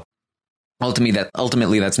 So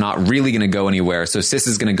ultimately, that's not really going to go anywhere. So Sis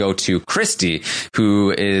is going to go to Christy,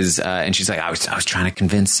 who is, and she's like, I was trying to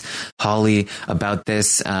convince Holly about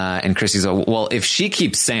this. And Christy's like, well, if she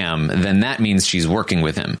keeps Sam, then that means she's working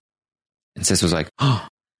with him. And Sis was like, oh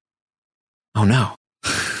no,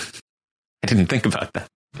 I didn't think about that.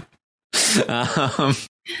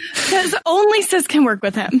 Because only Sis can work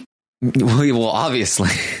with him. Well, obviously.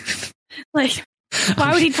 Why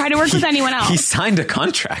would he try to work with anyone else? He signed a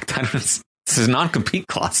contract. This is a non-compete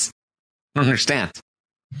clause. I don't understand.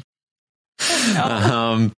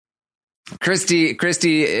 No. Christy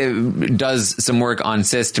does some work on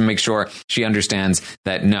Sis to make sure she understands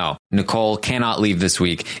that no, Nicole cannot leave this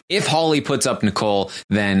week. If Holly puts up Nicole,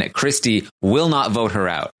 then Christy will not vote her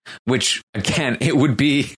out, which again, it would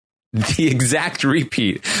be the exact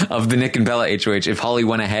repeat of the Nick and Bella HOH if Holly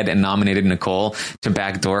went ahead and nominated Nicole to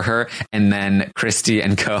backdoor her, and then Christy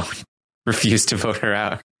and co refused to vote her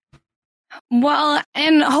out. Well,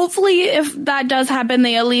 and hopefully if that does happen,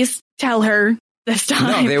 they at least tell her this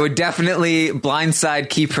time. No, they would definitely blindside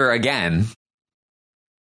keep her again.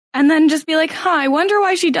 And then just be like, I wonder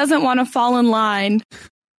why she doesn't want to fall in line.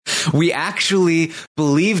 We actually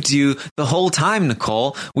believed you the whole time,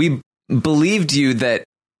 Nicole. We believed you that...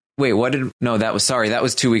 Wait, what did... No, that was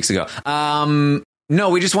 2 weeks ago. No,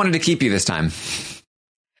 we just wanted to keep you this time.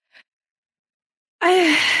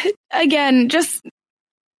 Again, just...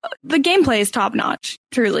 The gameplay is top notch,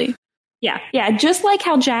 truly. Yeah. Just like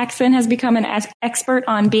how Jackson has become an expert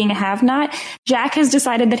on being a have-not, Jack has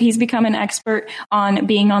decided that he's become an expert on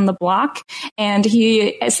being on the block. And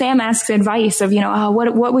Sam asks advice of,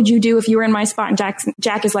 what would you do if you were in my spot? And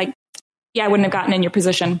Jack is like, yeah, I wouldn't have gotten in your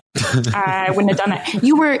position. I wouldn't have done that.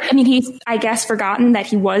 He's, I guess, forgotten that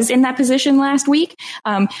he was in that position last week.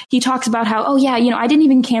 He talks about how, I didn't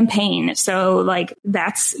even campaign. So like,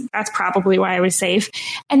 that's probably why I was safe.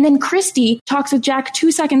 And then Christy talks with Jack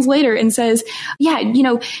 2 seconds later and says,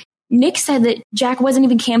 Nick said that Jack wasn't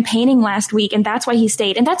even campaigning last week and that's why he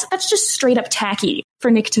stayed. And that's just straight up tacky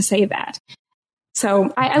for Nick to say that.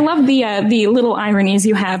 So I love the little ironies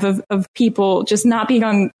you have of people just not being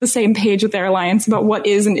on the same page with their alliance about what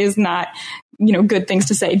is and is not, good things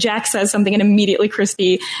to say. Jack says something and immediately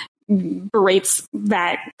Christy berates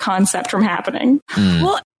that concept from happening.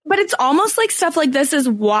 Well, but it's almost like stuff like this is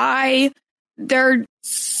why they're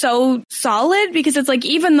so solid, because it's like,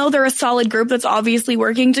 even though they're a solid group that's obviously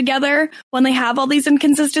working together, when they have all these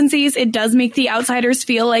inconsistencies, it does make the outsiders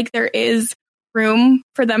feel like there is room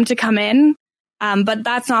for them to come in. But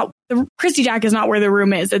that's not, Christy Jack is not where the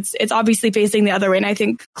room is. It's obviously facing the other way. And I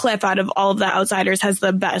think Cliff, out of all of the outsiders, has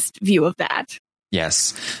the best view of that.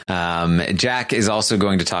 Yes. Jack is also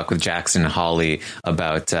going to talk with Jackson and Holly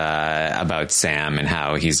about Sam and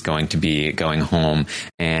how he's going to be going home.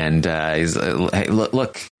 And he's hey,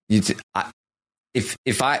 look, if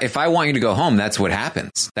I want you to go home, that's what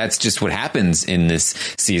happens. That's just what happens in this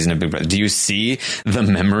season of Big Brother. Do you see the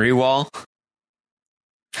memory wall?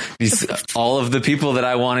 All of the people that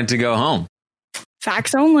I wanted to go home.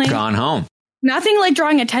 Facts only. Gone home. Nothing like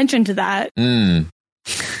drawing attention to that. He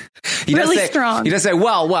really strong. He does say,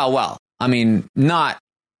 well. I mean, not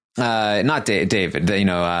David.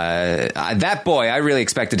 That boy, I really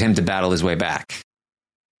expected him to battle his way back.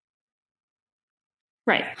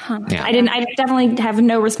 Right. Huh. Yeah. I definitely have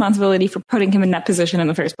no responsibility for putting him in that position in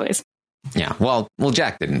the first place. Yeah. Well,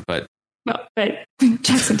 Jack didn't, but. Well, but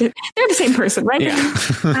Jackson did. They're the same person, right? Yeah.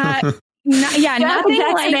 Nothing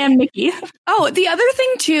Jackson like, and Mickey. Oh, the other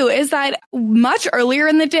thing too is that much earlier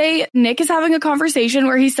in the day, Nick is having a conversation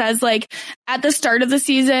where he says, like, at the start of the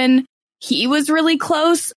season, he was really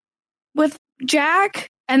close with Jack,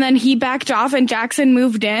 and then he backed off and Jackson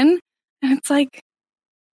moved in. And it's like,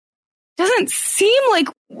 doesn't seem like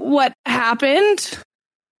what happened,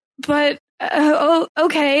 but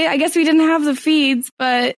okay, I guess we didn't have the feeds,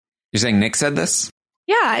 but. You're saying Nick said this?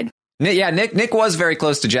 Yeah. Nick was very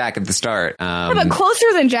close to Jack at the start. But closer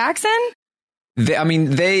than Jackson? There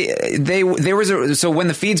was so when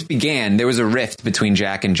the feeds began, there was a rift between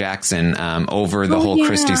Jack and Jackson over the whole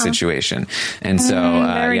Christy situation. And so,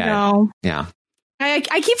 there we go. Yeah.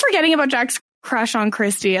 I keep forgetting about Jack's crush on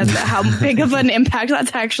Christy and how big of an impact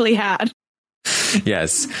that's actually had.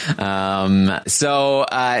 Yes. So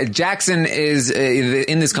Jackson is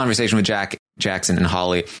in this conversation with Jackson and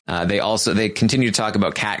Holly. They continue to talk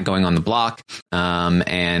about Kat going on the block,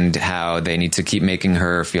 and how they need to keep making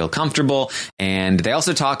her feel comfortable. And they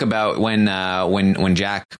also talk about when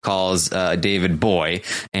Jack calls David boy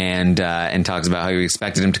and talks about how he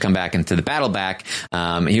expected him to come back into the battle back.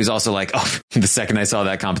 He was also like, oh, the second I saw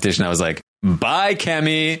that competition, I was like, bye,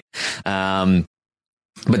 Kemi.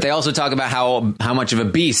 But they also talk about how much of a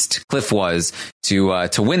beast Cliff was to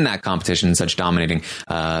win that competition in such dominating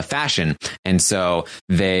fashion. And so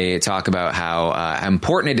they talk about how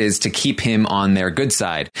important it is to keep him on their good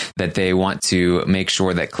side, that they want to make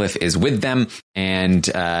sure that Cliff is with them, and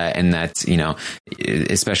that,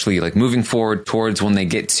 especially like moving forward towards when they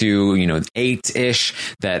get to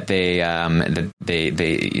 8-ish, that they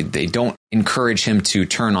don't encourage him to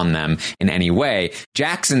turn on them in any way.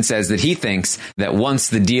 Jackson says that he thinks that once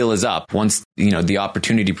the deal is up, once the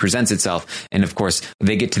opportunity presents itself, and of course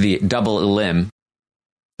they get to the double elim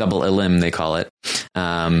they call it.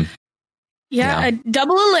 A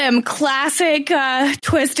double elim, classic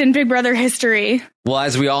twist in Big Brother history. Well,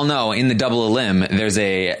 as we all know, in the double elim, there's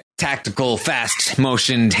a tactical, fast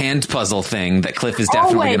motioned hand puzzle thing that Cliff is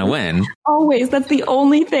definitely going to win. Always. That's the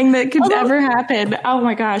only thing that could ever happen. Oh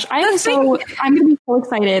my gosh. I'm going to be so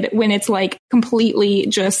excited when it's like completely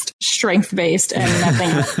just strength based and nothing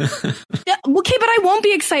else. Yeah, okay, but I won't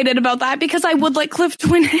be excited about that because I would like Cliff to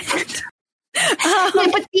win it.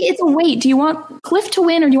 But it's a wait. Do you want Cliff to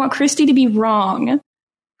win or do you want Christy to be wrong?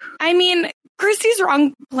 I mean, Christy's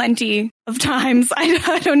wrong plenty of times.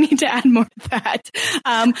 I don't need to add more to that.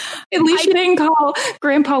 At least you didn't call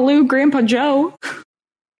Grandpa Lou Grandpa Joe.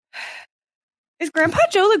 Is Grandpa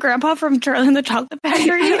Joe the grandpa from Charlie and the Chocolate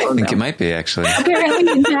Factory? I think it might be, actually.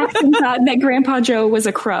 Apparently, Jackson thought that Grandpa Joe was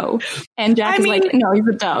a crow, and Jack is like, "No, he's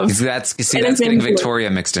a dove." That's getting Victoria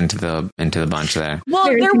mixed into the bunch there. Well,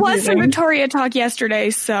 there was some Victoria talk yesterday,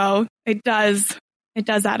 so it does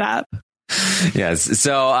add up. Yes.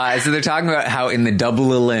 So they're talking about how in the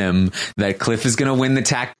double elim that Cliff is going to win the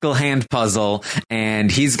tactical hand puzzle, and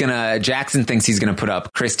Jackson thinks he's going to put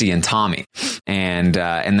up Christy and Tommy, and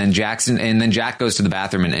then Jack goes to the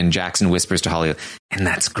bathroom, and Jackson whispers to Holly, "And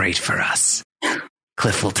that's great for us.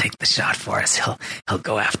 Cliff will take the shot for us. He'll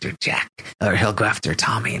go after Jack, or he'll go after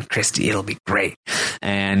Tommy and Christy. It'll be great."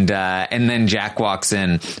 And then Jack walks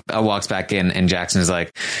back in, and Jackson is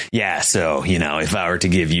like, "Yeah, so, if I were to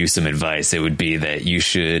give you some advice, it would be that you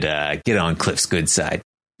should get on Cliff's good side.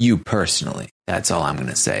 You personally. That's all I'm going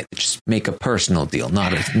to say. Just make a personal deal,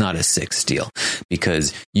 not a six deal,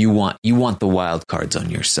 because you want the wild cards on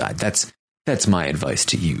your side. That's my advice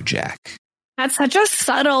to you, Jack." That's such a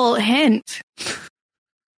subtle hint.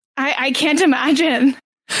 I can't imagine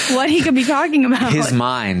what he could be talking about. His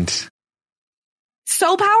mind.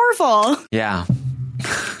 So powerful. Yeah.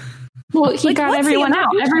 Well, he got everyone out.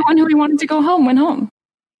 Everyone who he wanted to go home went home.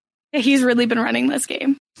 Yeah, he's really been running this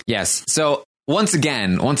game. Yes. So once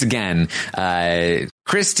again,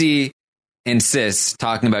 Christy insists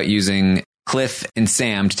talking about using Cliff and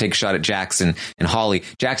Sam to take a shot at Jackson and Holly.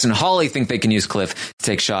 Jackson and Holly think they can use Cliff to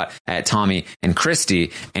take a shot at Tommy and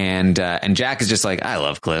Christy, and Jack is just like, "I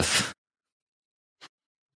love Cliff."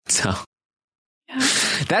 So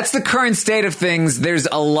that's the current state of things. There's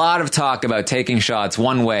a lot of talk about taking shots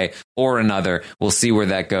one way or another. We'll see where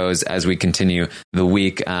that goes as we continue the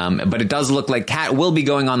week. But it does look like Kat will be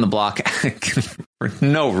going on the block for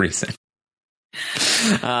no reason.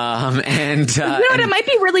 It might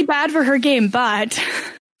be really bad for her game, but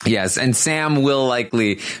yes, and Sam will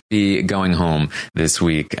likely be going home this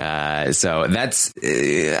week. So that's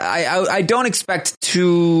I don't expect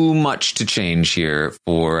too much to change here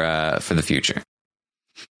for the future.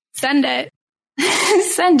 Send it.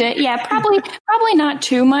 Send it. Yeah, probably not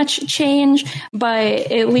too much change, but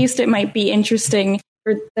at least it might be interesting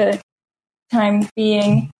for the time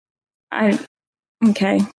being.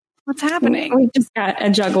 Okay. What's happening? We just got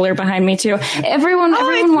a juggler behind me too. Everyone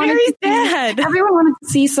wanted to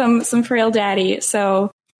see some Frail Daddy.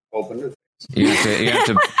 So you have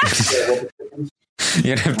to.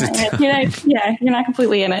 You'd have to. You're not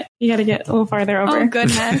completely in it. You got to get a little farther over. Oh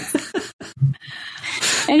goodness.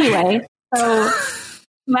 Anyway, so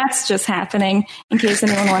that's just happening. In case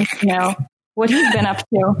anyone wants to know what he's been up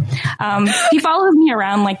to, he follows me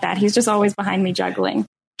around like that. He's just always behind me juggling.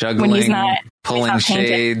 When he's not pulling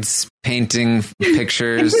shades, painting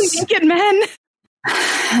pictures. Naked men.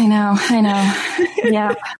 I know.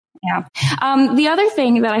 Yeah. The other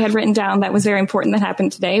thing that I had written down that was very important that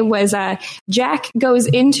happened today was Jack goes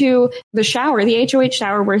into the shower, the HOH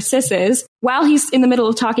shower where Sis is, while he's in the middle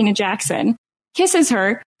of talking to Jackson, kisses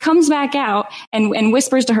her, comes back out and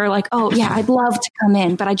whispers to her like, "Oh yeah, I'd love to come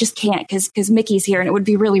in, but I just can't because Mickey's here and it would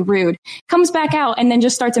be really rude." Comes back out and then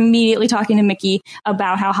just starts immediately talking to Mickey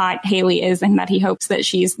about how hot Haley is and that he hopes that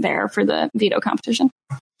she's there for the veto competition.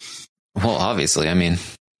 Well, obviously, I mean,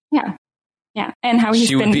 yeah, and how he's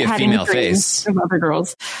been be a having female face of other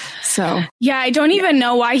girls. So yeah, I don't even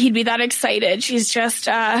know why he'd be that excited. She's just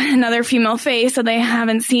another female face that they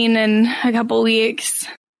haven't seen in a couple weeks.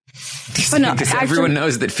 But no, everyone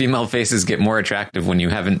knows that female faces get more attractive when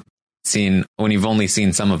you've only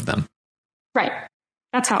seen some of them. Right.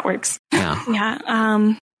 That's how it works. Yeah.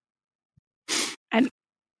 Yeah.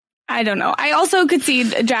 I don't know. I also could see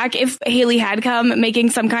Jack, if Haley had come, making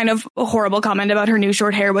some kind of horrible comment about her new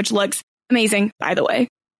short hair, which looks amazing, by the way.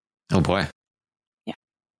 Oh boy. Yeah.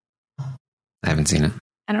 I haven't seen it.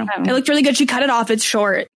 I don't know. It looked really good. She cut it off. It's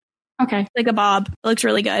short. Okay. Like a bob. It looks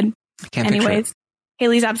really good. Anyways.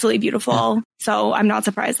 Haley's absolutely beautiful, so I'm not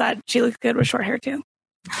surprised that she looks good with short hair too.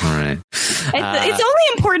 All right. It's only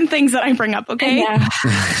important things that I bring up, okay? Yeah.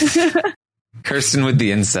 Kirsten with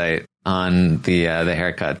the insight on the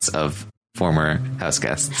haircuts of former house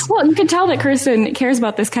guests. Well, you can tell that Kirsten cares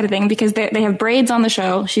about this kind of thing because they have braids on the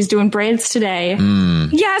show. She's doing braids today.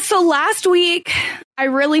 Yeah, so last week I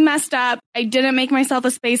really messed up. I didn't make myself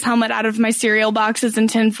a space helmet out of my cereal boxes and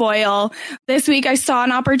tinfoil. This week I saw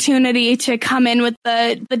an opportunity to come in with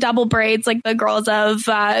the double braids like the girls of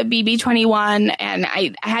BB21, and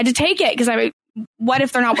I had to take it because what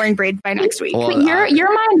if they're not wearing braids by next week? Well,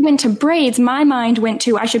 your mind went to braids. My mind went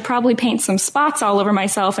to I should probably paint some spots all over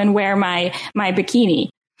myself and wear my bikini.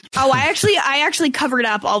 Oh, I actually covered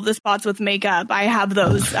up all the spots with makeup. I have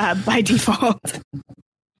those by default.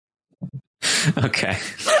 Okay.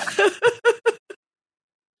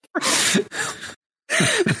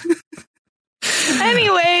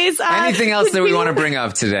 Anyways, anything else that we want to bring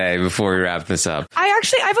up today before we wrap this up? I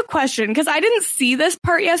have a question because I didn't see this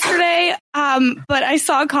part yesterday, but I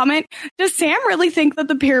saw a comment. Does Sam really think that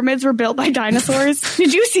the pyramids were built by dinosaurs?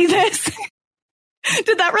 Did you see this?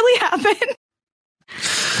 Did that really happen?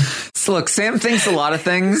 So look, Sam thinks a lot of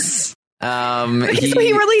things. He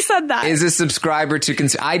really said that. Is a subscriber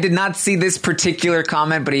to I did not see this particular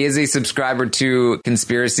comment, but he is a subscriber to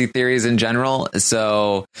conspiracy theories in general.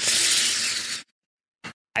 So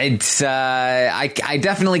I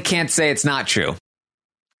definitely can't say it's not true.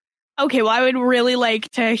 Okay, well, I would really like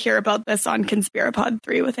to hear about this on Conspirapod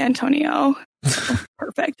 3 with Antonio.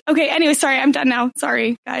 Perfect. Okay, anyway, sorry, I'm done now.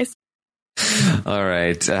 Sorry, guys. All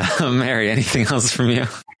right. Mary, anything else from you?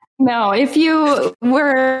 No, if you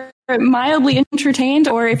were mildly entertained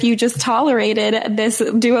or if you just tolerated this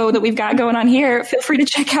duo that we've got going on here, feel free to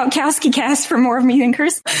check out Kowski Cast for more of me and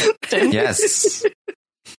Kirsten. Yes.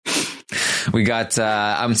 We got,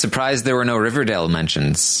 I'm surprised there were no Riverdale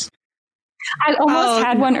mentions. I almost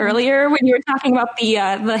had one earlier when you were talking about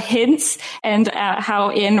the hints and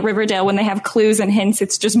how in Riverdale, when they have clues and hints,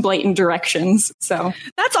 it's just blatant directions. So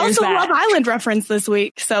that's also a Love Island reference this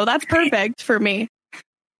week. So that's perfect for me.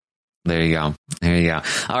 There you go. There you go.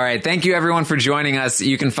 All right. Thank you, everyone, for joining us.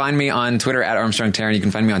 You can find me on Twitter at Armstrong Taran. You can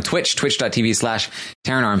find me on Twitch,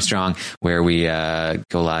 twitch.tv/Taran Armstrong, where we go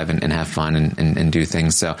live and have fun and do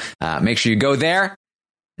things. So make sure you go there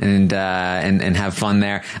and have fun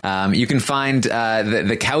there. You can find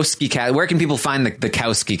the Kowski Cast. Where can people find the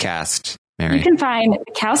Kowski Cast, Mary? You can find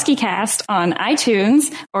the Kowski Cast on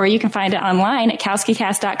iTunes, or you can find it online at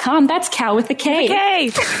kowskicast.com. That's cow with a K.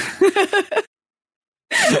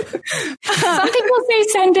 Some people say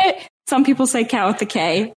send it. Some people say cow with a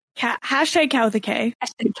K. Hashtag cow with a K.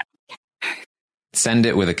 Send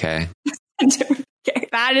it with a K.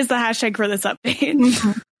 That is the hashtag for this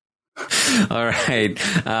update. All right.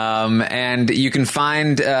 And you can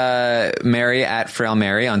find Mary at Frail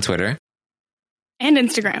Mary on Twitter. And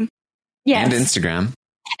Instagram. Yes. And Instagram.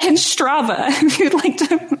 And Strava, if you'd like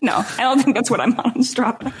to. No, I don't think that's what I'm on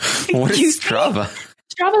Strava. What is Strava?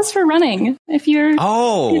 Strava's for running. If you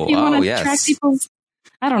want to track people's,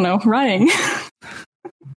 I don't know, running.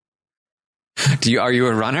 Are you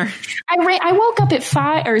a runner? I woke up at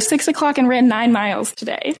 5 or 6 o'clock and ran 9 miles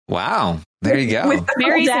today. Wow. There you go. With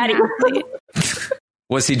Mary's daddy.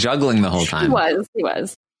 Was he juggling the whole time? He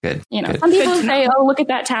was. Good. Some people say, "Oh, look at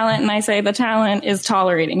that talent," and I say the talent is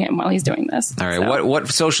tolerating him while he's doing this. All right. So. What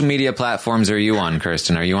social media platforms are you on,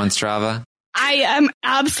 Kirsten? Are you on Strava? I am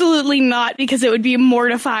absolutely not, because it would be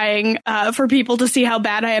mortifying for people to see how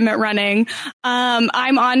bad I am at running.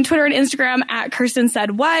 I'm on Twitter and Instagram at Kirsten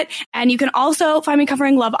Said What, and you can also find me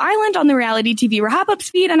covering Love Island on the reality TV Wrap-Up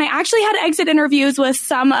feed. And I actually had exit interviews with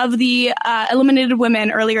some of the eliminated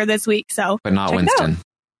women earlier this week. But not Winston.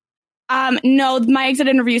 No, my exit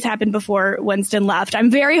interviews happened before Winston left.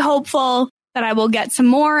 I'm very hopeful that I will get some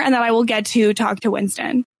more and that I will get to talk to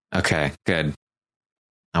Winston. Okay, good.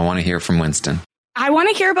 I want to hear from Winston. I want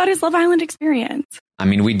to hear about his Love Island experience. I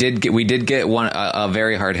mean, we did get a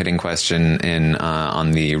very hard hitting question in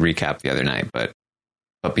on the recap the other night, but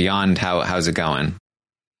beyond, how's it going?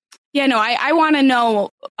 Yeah, no, I want to know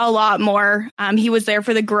a lot more. He was there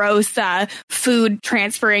for the gross food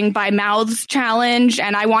transferring by mouths challenge,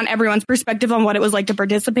 and I want everyone's perspective on what it was like to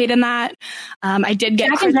participate in that. I did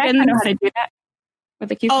get Jack I know how to do that with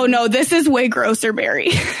the Oh no, this is way grosser,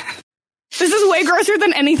 Barry. This is way grosser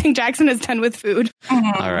than anything Jackson has done with food. All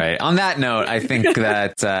right. On that note, I think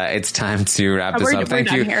that it's time to wrap this up.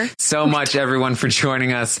 Thank you so much, everyone, for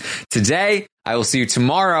joining us today. I will see you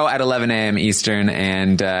tomorrow at 11 a.m. Eastern.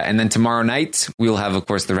 And then tomorrow night, we'll have, of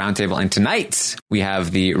course, the roundtable. And tonight, we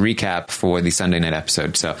have the recap for the Sunday night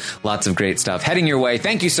episode. So lots of great stuff heading your way.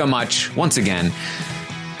 Thank you so much once again.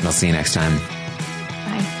 And I'll see you next time.